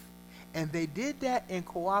life. And they did that in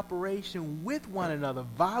cooperation with one another,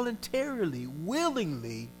 voluntarily,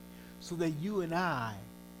 willingly, so that you and I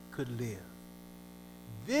could live.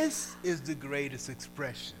 This is the greatest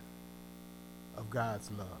expression of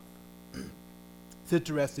God's love. It's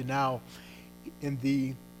interesting now, in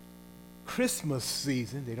the Christmas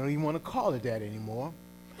season, they don't even want to call it that anymore,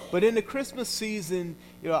 but in the Christmas season,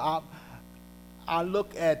 I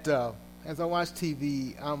look at, as I watch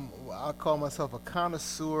TV, I call myself a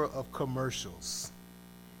connoisseur of commercials.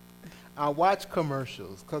 I watch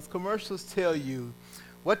commercials because commercials tell you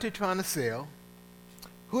what they're trying to sell,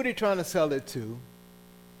 who they're trying to sell it to,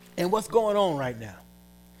 and what's going on right now.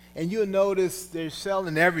 And you'll notice they're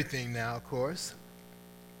selling everything now, of course.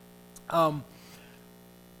 But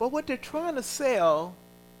what they're trying to sell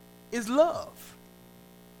is love.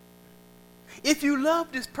 If you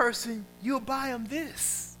love this person, you'll buy them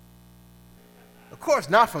this. Of course,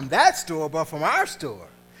 not from that store, but from our store.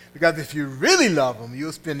 Because if you really love them,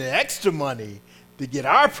 you'll spend the extra money to get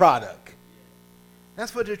our product.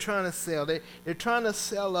 That's what they're trying to sell. They're trying to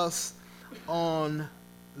sell us on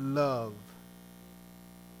love.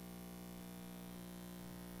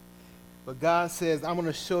 But God says, I'm going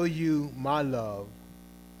to show you my love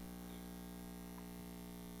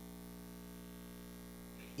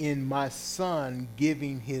in my Son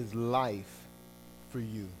giving his life for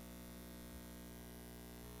you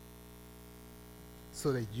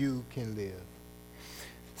so that you can live.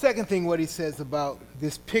 Second thing, what he says about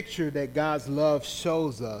this picture that God's love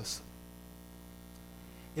shows us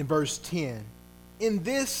in verse 10. In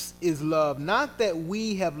this is love, not that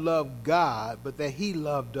we have loved God, but that he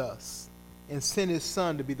loved us and sent his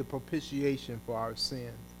Son to be the propitiation for our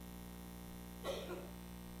sins.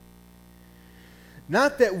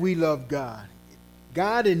 Not that we love God.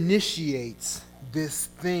 God initiates this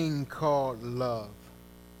thing called love.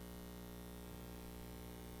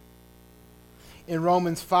 In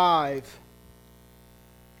Romans 5,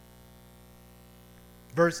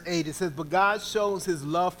 verse 8, it says, but God shows his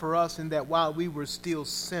love for us in that while we were still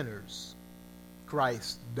sinners,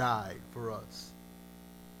 Christ died for us.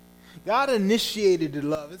 God initiated the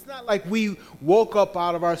love. It's not like we woke up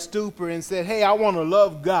out of our stupor and said, hey, I want to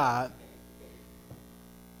love God.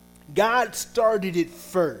 God started it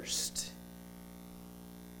first.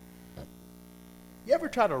 You ever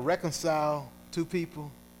try to reconcile two people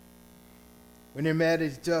when they're mad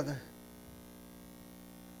at each other?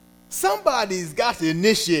 Somebody's got to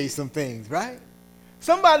initiate some things, right?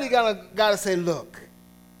 Somebody got to say, look,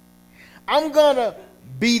 I'm going to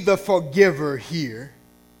be the forgiver here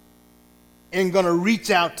and going to reach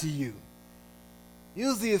out to you.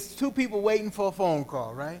 Usually it's two people waiting for a phone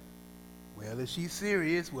call, right? Well, if she's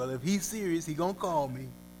serious, well, if he's serious, he's going to call me.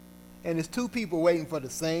 And it's two people waiting for the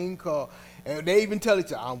same call. And they even tell each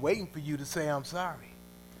other, I'm waiting for you to say I'm sorry.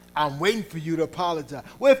 I'm waiting for you to apologize.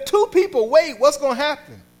 Well, if two people wait, what's going to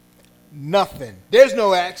happen? Nothing. There's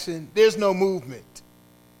no action. There's no movement.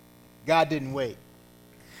 God didn't wait.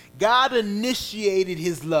 God initiated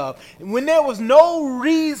his love. And when there was no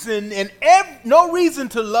reason no reason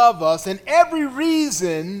to love us and every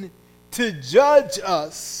reason to judge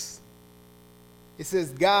us, it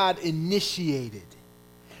says God initiated.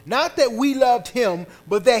 Not that we loved him,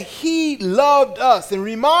 but that he loved us. And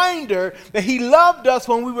reminder that he loved us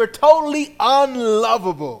when we were totally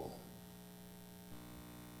unlovable.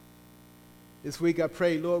 This week I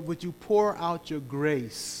pray, Lord, would you pour out your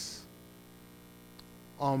grace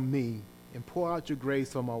on me and pour out your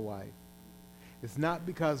grace on my wife. It's not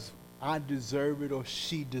because I deserve it or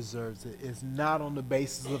she deserves it. It's not on the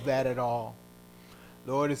basis of that at all.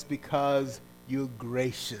 Lord, it's because you're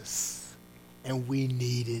gracious and we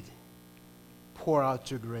need it. Pour out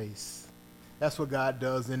your grace. That's what God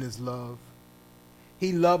does in his love.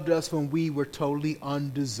 He loved us when we were totally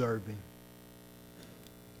undeserving.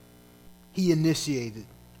 He initiated.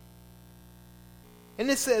 And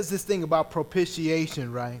it says this thing about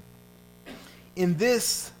propitiation, right? In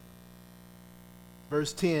this,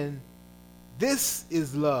 verse 10, this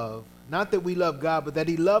is love. Not that we love God, but that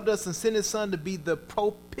he loved us and sent his Son to be the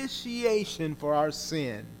propitiation for our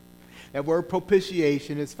sin. That word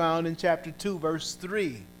propitiation is found in chapter 2, verse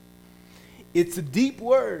 3. It's a deep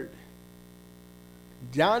word.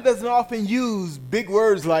 John doesn't often use big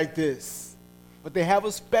words like this, but they have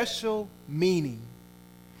a special meaning.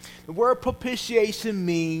 The word propitiation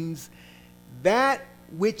means that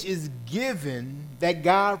which is given that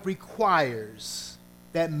God requires,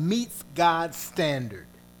 that meets God's standard.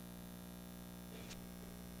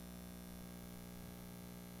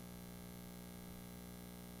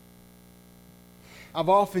 I've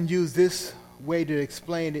often used this way to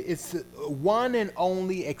explain it. It's one and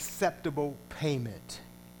only acceptable payment.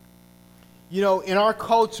 You know, in our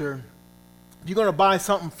culture, if you're going to buy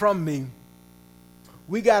something from me,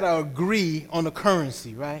 we got to agree on the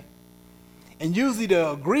currency, right? And usually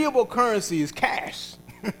the agreeable currency is cash.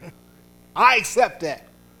 I accept that.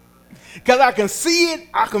 Because I can see it,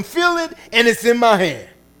 I can feel it, and it's in my hand.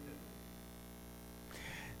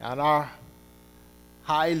 And our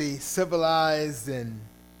highly civilized and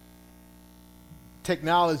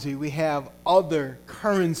technology, we have other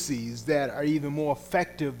currencies that are even more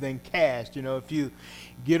effective than cash. You know, if you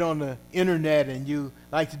get on the internet and you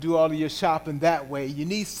like to do all of your shopping that way, you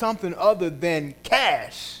need something other than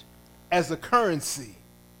cash as a currency.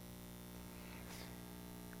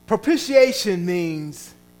 Propitiation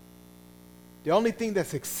means the only thing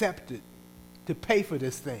that's accepted to pay for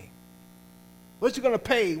this thing. What you going to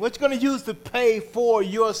pay? What you going to use to pay for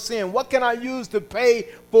your sin? What can I use to pay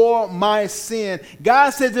for my sin? God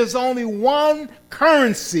says there's only one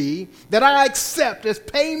currency that I accept as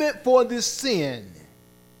payment for this sin.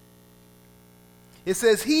 It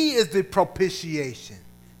says he is the propitiation.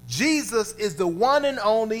 Jesus is the one and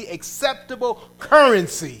only acceptable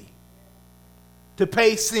currency to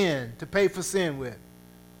pay sin, to pay for sin with.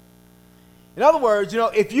 In other words, you know,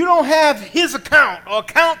 if you don't have his account or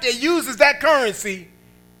account that uses that currency,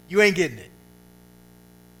 you ain't getting it.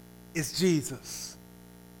 It's Jesus.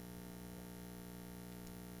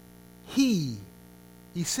 He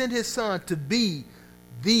sent his son to be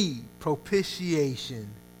the propitiation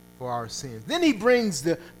for our sins. Then he brings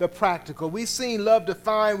the practical. We've seen love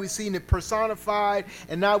defined, we've seen it personified,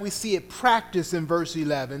 and now we see it practiced in verse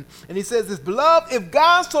 11. And he says this, beloved, if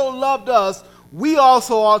God so loved us, we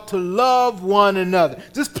also ought to love one another.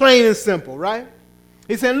 Just plain and simple, right?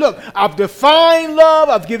 He's saying, look, I've defined love,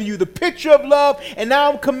 I've given you the picture of love, and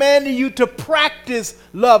now I'm commanding you to practice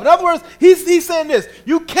love. In other words, he's saying this,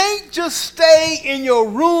 you can't just stay in your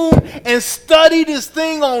room and study this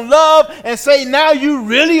thing on love and say, now you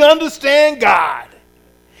really understand God.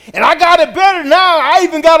 And I got it better now. I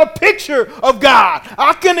even got a picture of God.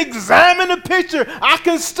 I can examine the picture. I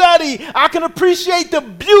can study. I can appreciate the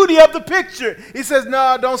beauty of the picture. He says,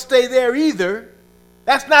 no, don't stay there either.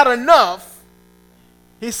 That's not enough.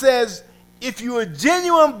 He says, if you're a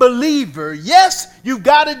genuine believer, yes, you've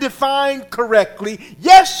got it defined correctly.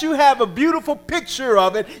 Yes, you have a beautiful picture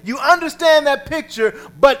of it. You understand that picture.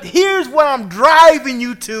 But here's what I'm driving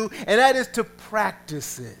you to, and that is to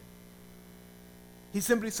practice it. He's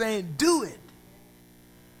simply saying, do it.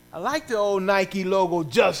 I like the old Nike logo,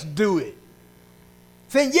 just do it.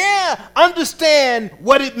 Saying, yeah, understand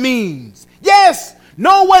what it means. Yes,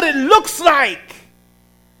 know what it looks like.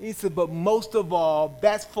 He said, but most of all,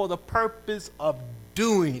 that's for the purpose of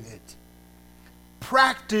doing it,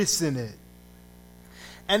 practicing it.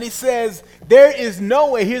 And he says, there is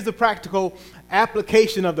no way, here's the practical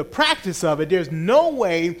application of the practice of it. There's no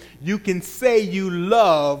way you can say you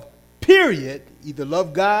love, period, either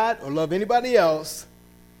love God or love anybody else,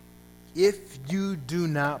 if you do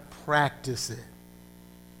not practice it.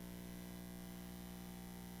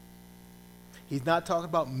 He's not talking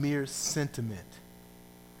about mere sentiment.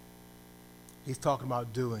 He's talking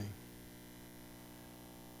about doing.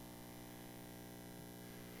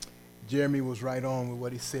 Jeremy was right on with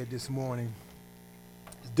what he said this morning.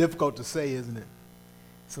 It's difficult to say, isn't it?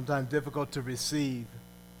 Sometimes difficult to receive.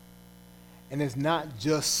 And it's not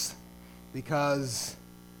just because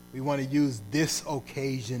we want to use this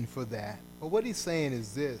occasion for that. But what he's saying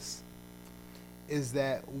is this, is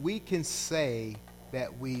that we can say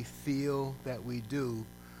that we feel that we do,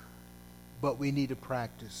 but we need to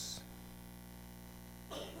practice.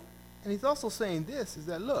 And he's also saying this, is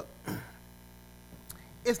that, look,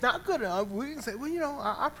 it's not good enough. We can say, well, you know,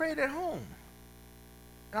 I prayed at home.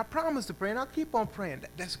 And I promised to pray, and I'll keep on praying.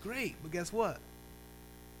 That's great, but guess what?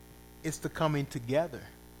 It's the coming together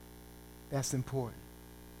that's important.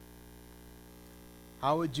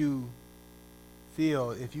 How would you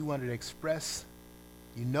feel if you wanted to express,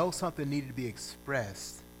 you know something needed to be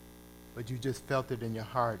expressed, but you just felt it in your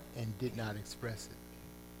heart and did not express it?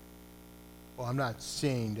 Well, I'm not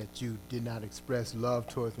saying that you did not express love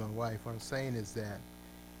towards my wife. What I'm saying is that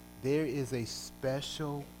there is a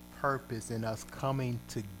special purpose in us coming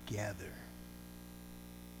together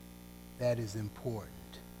that is important.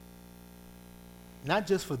 Not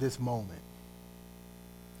just for this moment,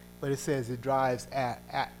 but it says it drives at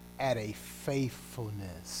a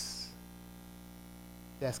faithfulness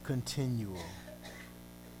that's continual.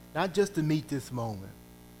 Not just to meet this moment,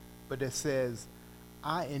 but that says,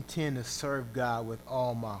 I intend to serve God with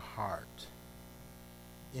all my heart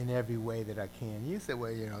in every way that I can. You say, well,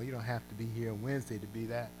 you know, you don't have to be here on Wednesday to be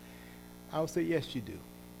that. I would say, yes, you do.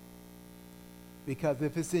 Because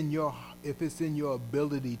if it's in your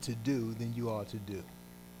ability to do, then you ought to do.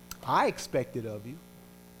 I expect it of you,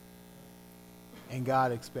 and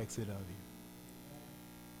God expects it of you.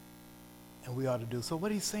 And we ought to do. So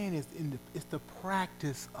what he's saying is it's the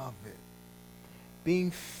practice of it.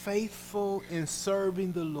 Being faithful in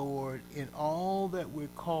serving the Lord in all that we're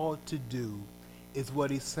called to do is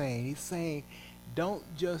what he's saying. He's saying, don't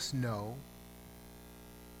just know.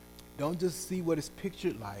 Don't just see what it's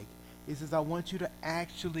pictured like. He says, I want you to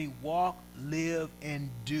actually walk, live, and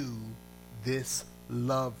do this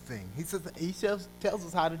love thing. He says, tells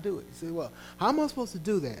us how to do it. He says, well, how am I supposed to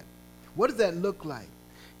do that? What does that look like?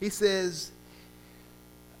 He says,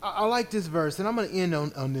 I like this verse, and I'm going to end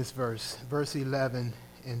on this verse 11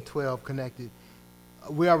 and 12 connected.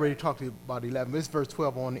 We already talked about 11. This verse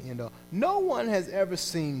 12 on the end of. No one has ever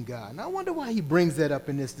seen God. And I wonder why he brings that up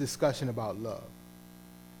in this discussion about love.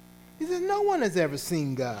 He says, no one has ever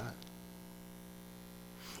seen God.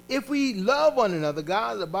 If we love one another,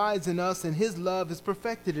 God abides in us, and his love is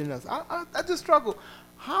perfected in us. I just struggle.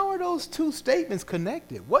 How are those two statements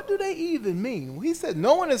connected? What do they even mean? When he said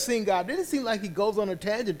no one has seen God, it didn't seem like he goes on a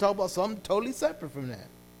tangent and talk about something totally separate from that.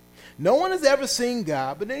 No one has ever seen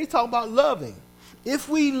God, but then he talks about loving. If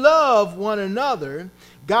we love one another,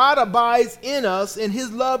 God abides in us, and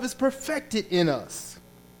his love is perfected in us.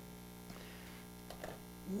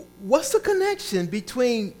 What's the connection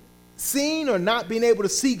between seeing or not being able to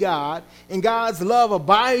see God and God's love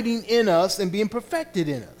abiding in us and being perfected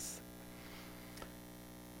in us?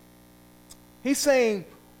 He's saying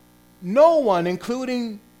no one,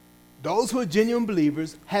 including those who are genuine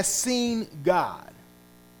believers, has seen God.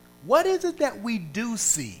 What is it that we do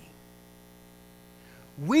see?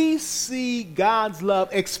 We see God's love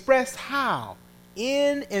expressed how?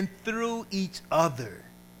 In and through each other.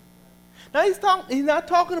 Now he's not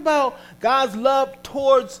talking about God's love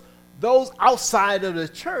towards those outside of the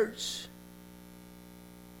church.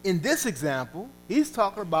 In this example, he's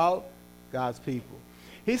talking about God's people.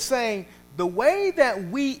 He's saying the way that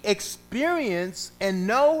we experience and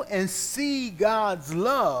know and see God's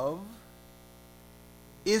love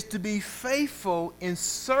is to be faithful in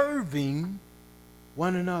serving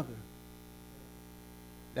one another.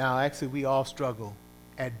 Now, actually, we all struggle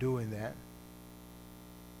at doing that.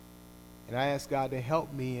 And I ask God to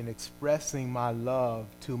help me in expressing my love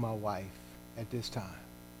to my wife at this time.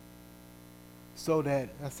 So that,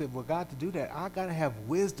 I said, well, God, to do that, I got to have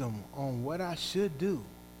wisdom on what I should do.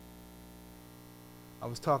 I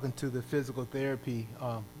was talking to the physical therapy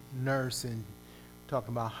nurse and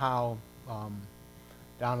talking about how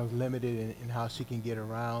Donna's limited in how she can get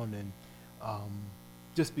around, and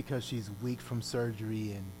just because she's weak from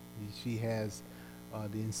surgery and she has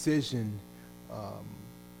the incision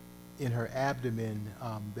in her abdomen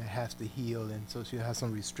that has to heal, and so she'll have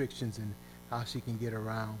some restrictions in how she can get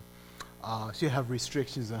around. She'll have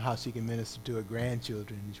restrictions on how she can minister to her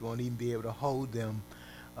grandchildren. She won't even be able to hold them,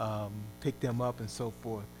 pick them up, and so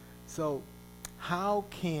forth. So how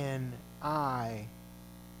can I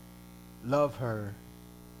love her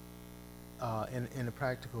in a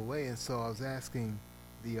practical way? And so I was asking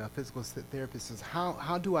the physical therapist, says,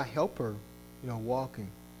 how do I help her, walking?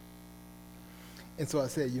 And so I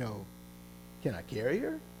said, can I carry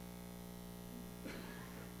her?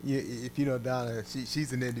 If you know Donna,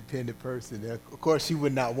 she's an independent person. Of course, she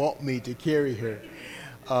would not want me to carry her.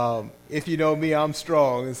 If you know me, I'm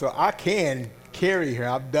strong, and so I can carry her.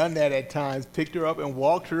 I've done that at times, picked her up and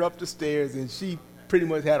walked her up the stairs, and she pretty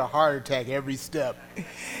much had a heart attack every step.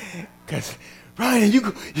 Because, Ryan, you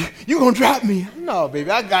going to drop me? No,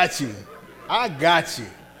 baby, I got you. I got you.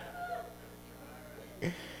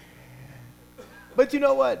 But you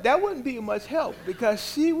know what? That wouldn't be much help, because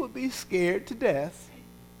she would be scared to death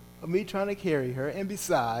of me trying to carry her. And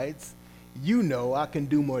besides, I can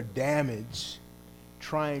do more damage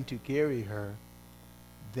trying to carry her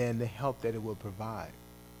than the help that it will provide.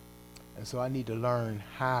 And so I need to learn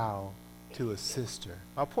how to assist her.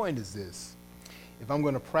 My point is this. If I'm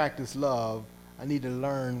going to practice love, I need to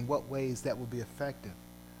learn what ways that will be effective.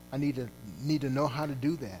 I need to know how to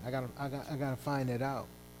do that. I got to find that out.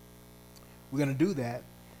 We're going to do that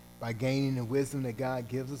by gaining the wisdom that God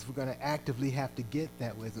gives us. We're going to actively have to get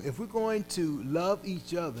that wisdom. If we're going to love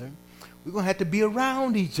each other, we're going to have to be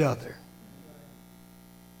around each other.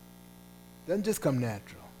 It doesn't just come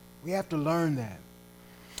natural. We have to learn that.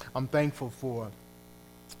 I'm thankful for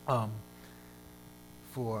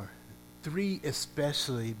three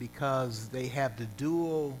especially, because they have the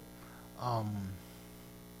dual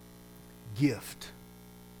gift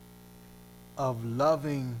of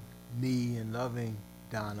loving me and loving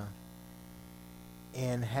Donna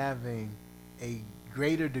and having a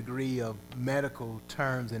greater degree of medical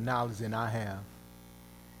terms and knowledge than I have.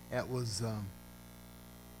 That was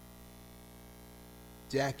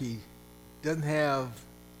Jackie doesn't have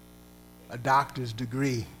a doctor's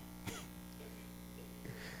degree,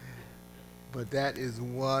 but that is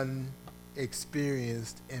one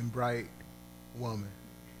experienced and bright woman.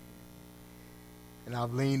 And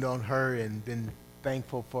I've leaned on her and been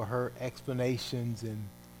thankful for her explanations and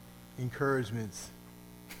encouragements.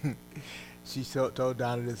 She told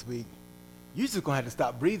Donna this week, "You just gonna have to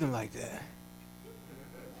stop breathing like that.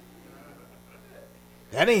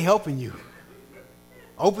 That ain't helping you.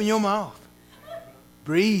 Open your mouth.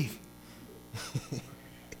 Breathe."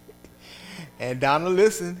 And Donna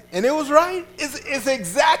listened, and it was right. It's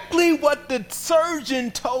exactly what the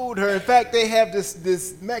surgeon told her. In fact, they have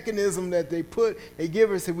this mechanism that they give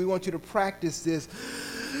her, said, "We want you to practice this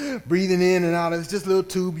breathing in and out. It's just a little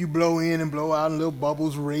tube you blow in and blow out, and little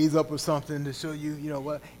bubbles raise up or something to show you,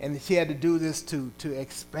 what." And she had to do this to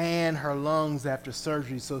expand her lungs after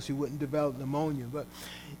surgery so she wouldn't develop pneumonia. But,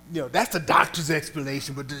 that's the doctor's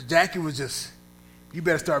explanation. But Jackie was just, "You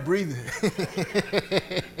better start breathing."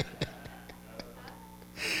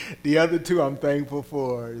 The other two I'm thankful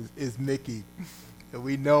for is Mickey.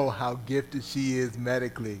 We know how gifted she is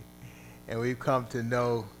medically, and we've come to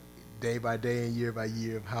know day by day and year by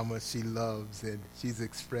year of how much she loves, and she's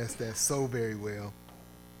expressed that so very well.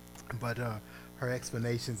 But her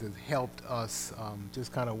explanations have helped us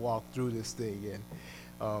just kind of walk through this thing.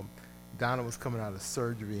 And Donna was coming out of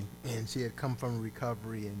surgery, and she had come from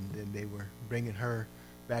recovery, and then they were bringing her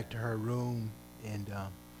back to her room, and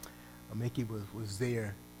Mickey was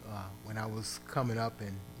there when I was coming up,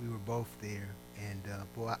 and we were both there. And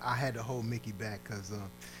boy, I had to hold Mickey back because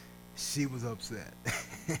she was upset.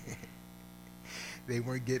 They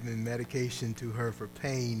weren't getting medication to her for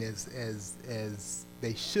pain as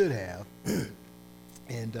they should have,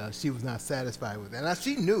 and she was not satisfied with that. Now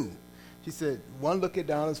she knew. She said one look at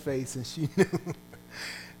Donna's face, and she knew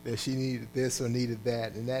that she needed this or needed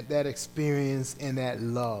that, and that experience and that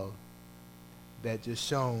love that just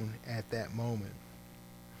shone at that moment.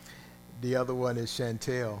 The other one is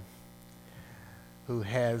Chantel, who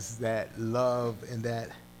has that love and that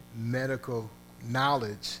medical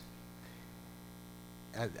knowledge.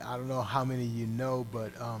 I don't know how many of you know,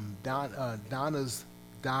 but Donna's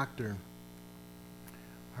doctor,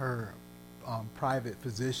 her private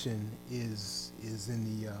physician, is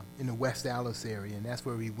in the West Dallas area, and that's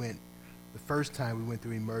where we went the first time. We went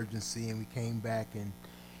through emergency, and we came back,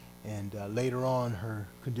 and later on her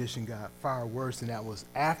condition got far worse, and that was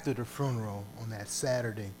after the funeral on that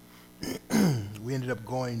Saturday. We ended up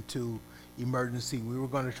going to emergency. We were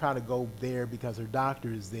going to try to go there because her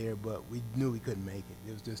doctor is there, but we knew we couldn't make it.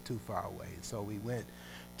 It was just too far away. So we went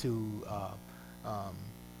to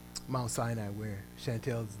Mount Sinai, where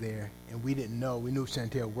Chantel's there, and we didn't know. We knew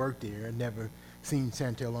Chantel worked there. I'd never seen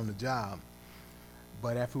Chantel on the job.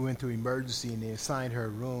 But after we went through emergency and they assigned her a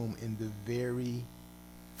room in the very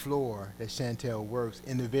floor that Chantel works,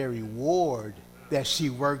 in the very ward that she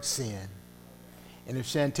works in. And if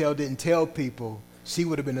Chantel didn't tell people, she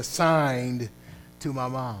would have been assigned to my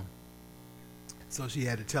mom. So she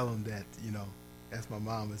had to tell them that, that's my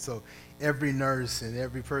mom. And so every nurse and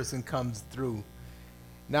every person comes through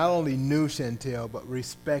not only knew Chantel, but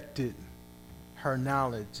respected her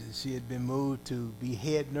knowledge. She had been moved to be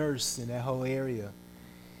head nurse in that whole area.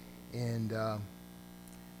 And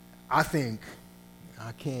I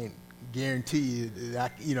can't guarantee you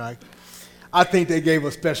that I think they gave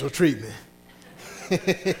us special treatment.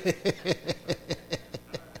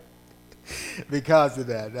 Because of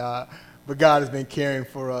that. But God has been caring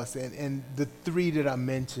for us. And the three that I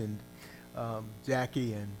mentioned,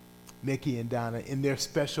 Jackie and Mickey and Donna, in their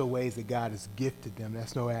special ways that God has gifted them,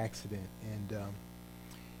 that's no accident. And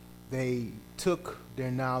they took their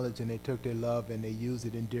knowledge and they took their love and they used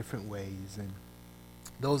it in different ways. And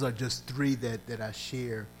those are just three that I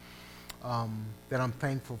share that I'm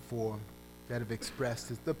thankful for, that have expressed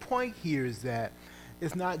this. The point here is that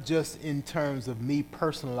it's not just in terms of me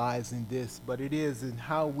personalizing this, but it is in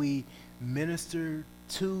how we minister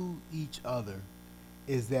to each other,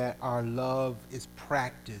 is that our love is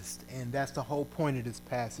practiced. And that's the whole point of this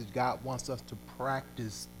passage. God wants us to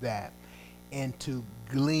practice that and to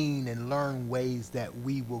glean and learn ways that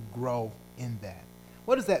we will grow in that.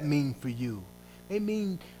 What does that mean for you? It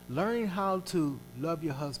means learning how to love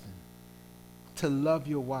your husband, to love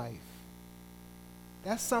your wife.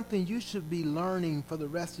 That's something you should be learning for the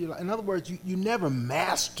rest of your life. In other words, you never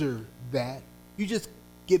master that. You just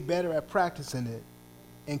get better at practicing it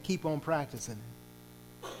and keep on practicing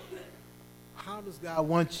it. How does God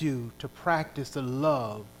want you to practice the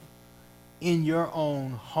love in your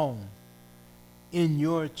own home, in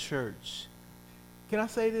your church? Can I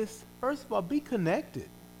say this? First of all, be connected.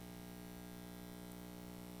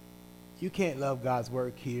 You can't love God's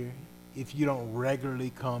work here if you don't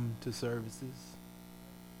regularly come to services.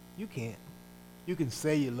 You can't. You can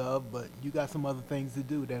say you love, but you got some other things to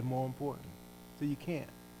do that are more important. So you can't.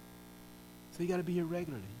 So you got to be here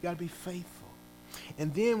regularly. You got to be faithful.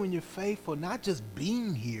 And then when you're faithful, not just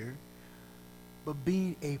being here, but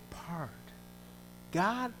being a part.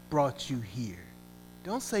 God brought you here.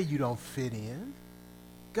 Don't say you don't fit in.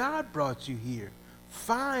 God brought you here.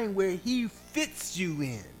 Find where he fits you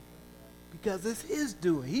in, because it's his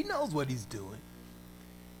doing. He knows what he's doing.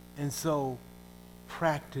 And so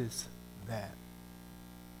practice that.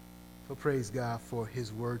 So praise God for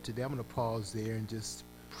his word today. I'm going to pause there and just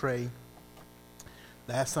pray.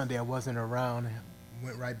 Last Sunday I wasn't around. I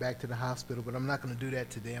went right back to the hospital, but I'm not going to do that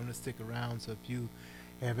today. I'm going to stick around. So if you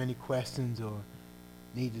have any questions or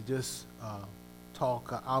need to just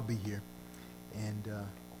talk, I'll be here. And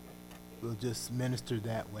we'll just minister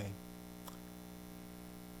that way.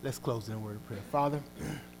 Let's close in a word of prayer. Father,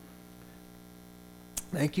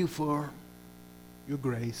 thank you for your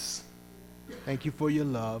grace. Thank you for your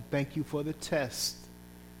love. Thank you for the test.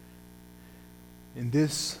 In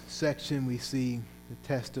this section, we see the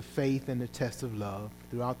test of faith and the test of love.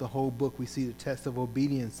 Throughout the whole book, we see the test of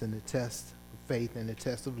obedience and the test of faith and the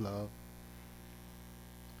test of love.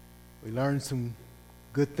 We learn some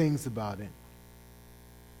good things about it.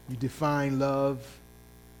 You define love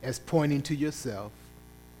as pointing to yourself.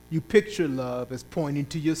 You picture love as pointing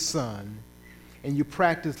to your Son. And you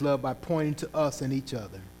practice love by pointing to us and each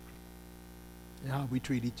other and how we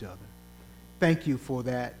treat each other. Thank you for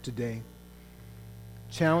that today.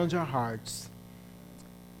 Challenge our hearts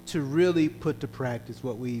to really put to practice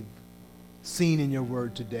what we've seen in your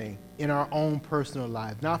word today in our own personal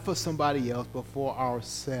life, not for somebody else, but for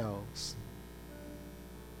ourselves.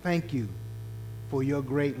 Thank you for your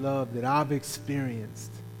great love that I've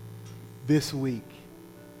experienced this week.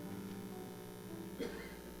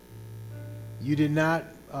 You did not,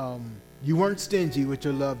 you weren't stingy with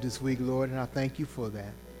your love this week, Lord, and I thank you for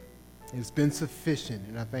that. It's been sufficient,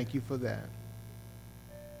 and I thank you for that.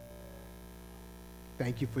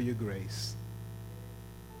 Thank you for your grace.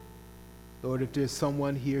 Lord, if there's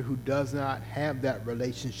someone here who does not have that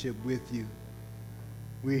relationship with you,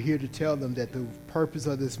 we're here to tell them that the purpose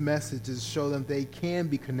of this message is to show them they can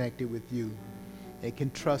be connected with you. They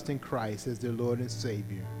can trust in Christ as their Lord and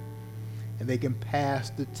Savior. And they can pass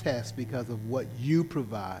the test because of what you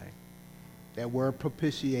provide. That word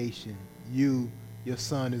propitiation, you, your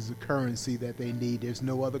Son, is the currency that they need. There's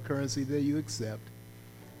no other currency that you accept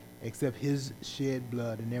except his shed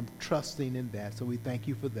blood, and them trusting in that. So we thank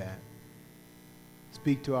you for that.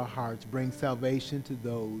 Speak to our hearts. Bring salvation to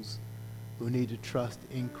those who need to trust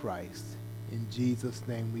in Christ. In Jesus'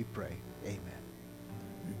 name we pray. Amen.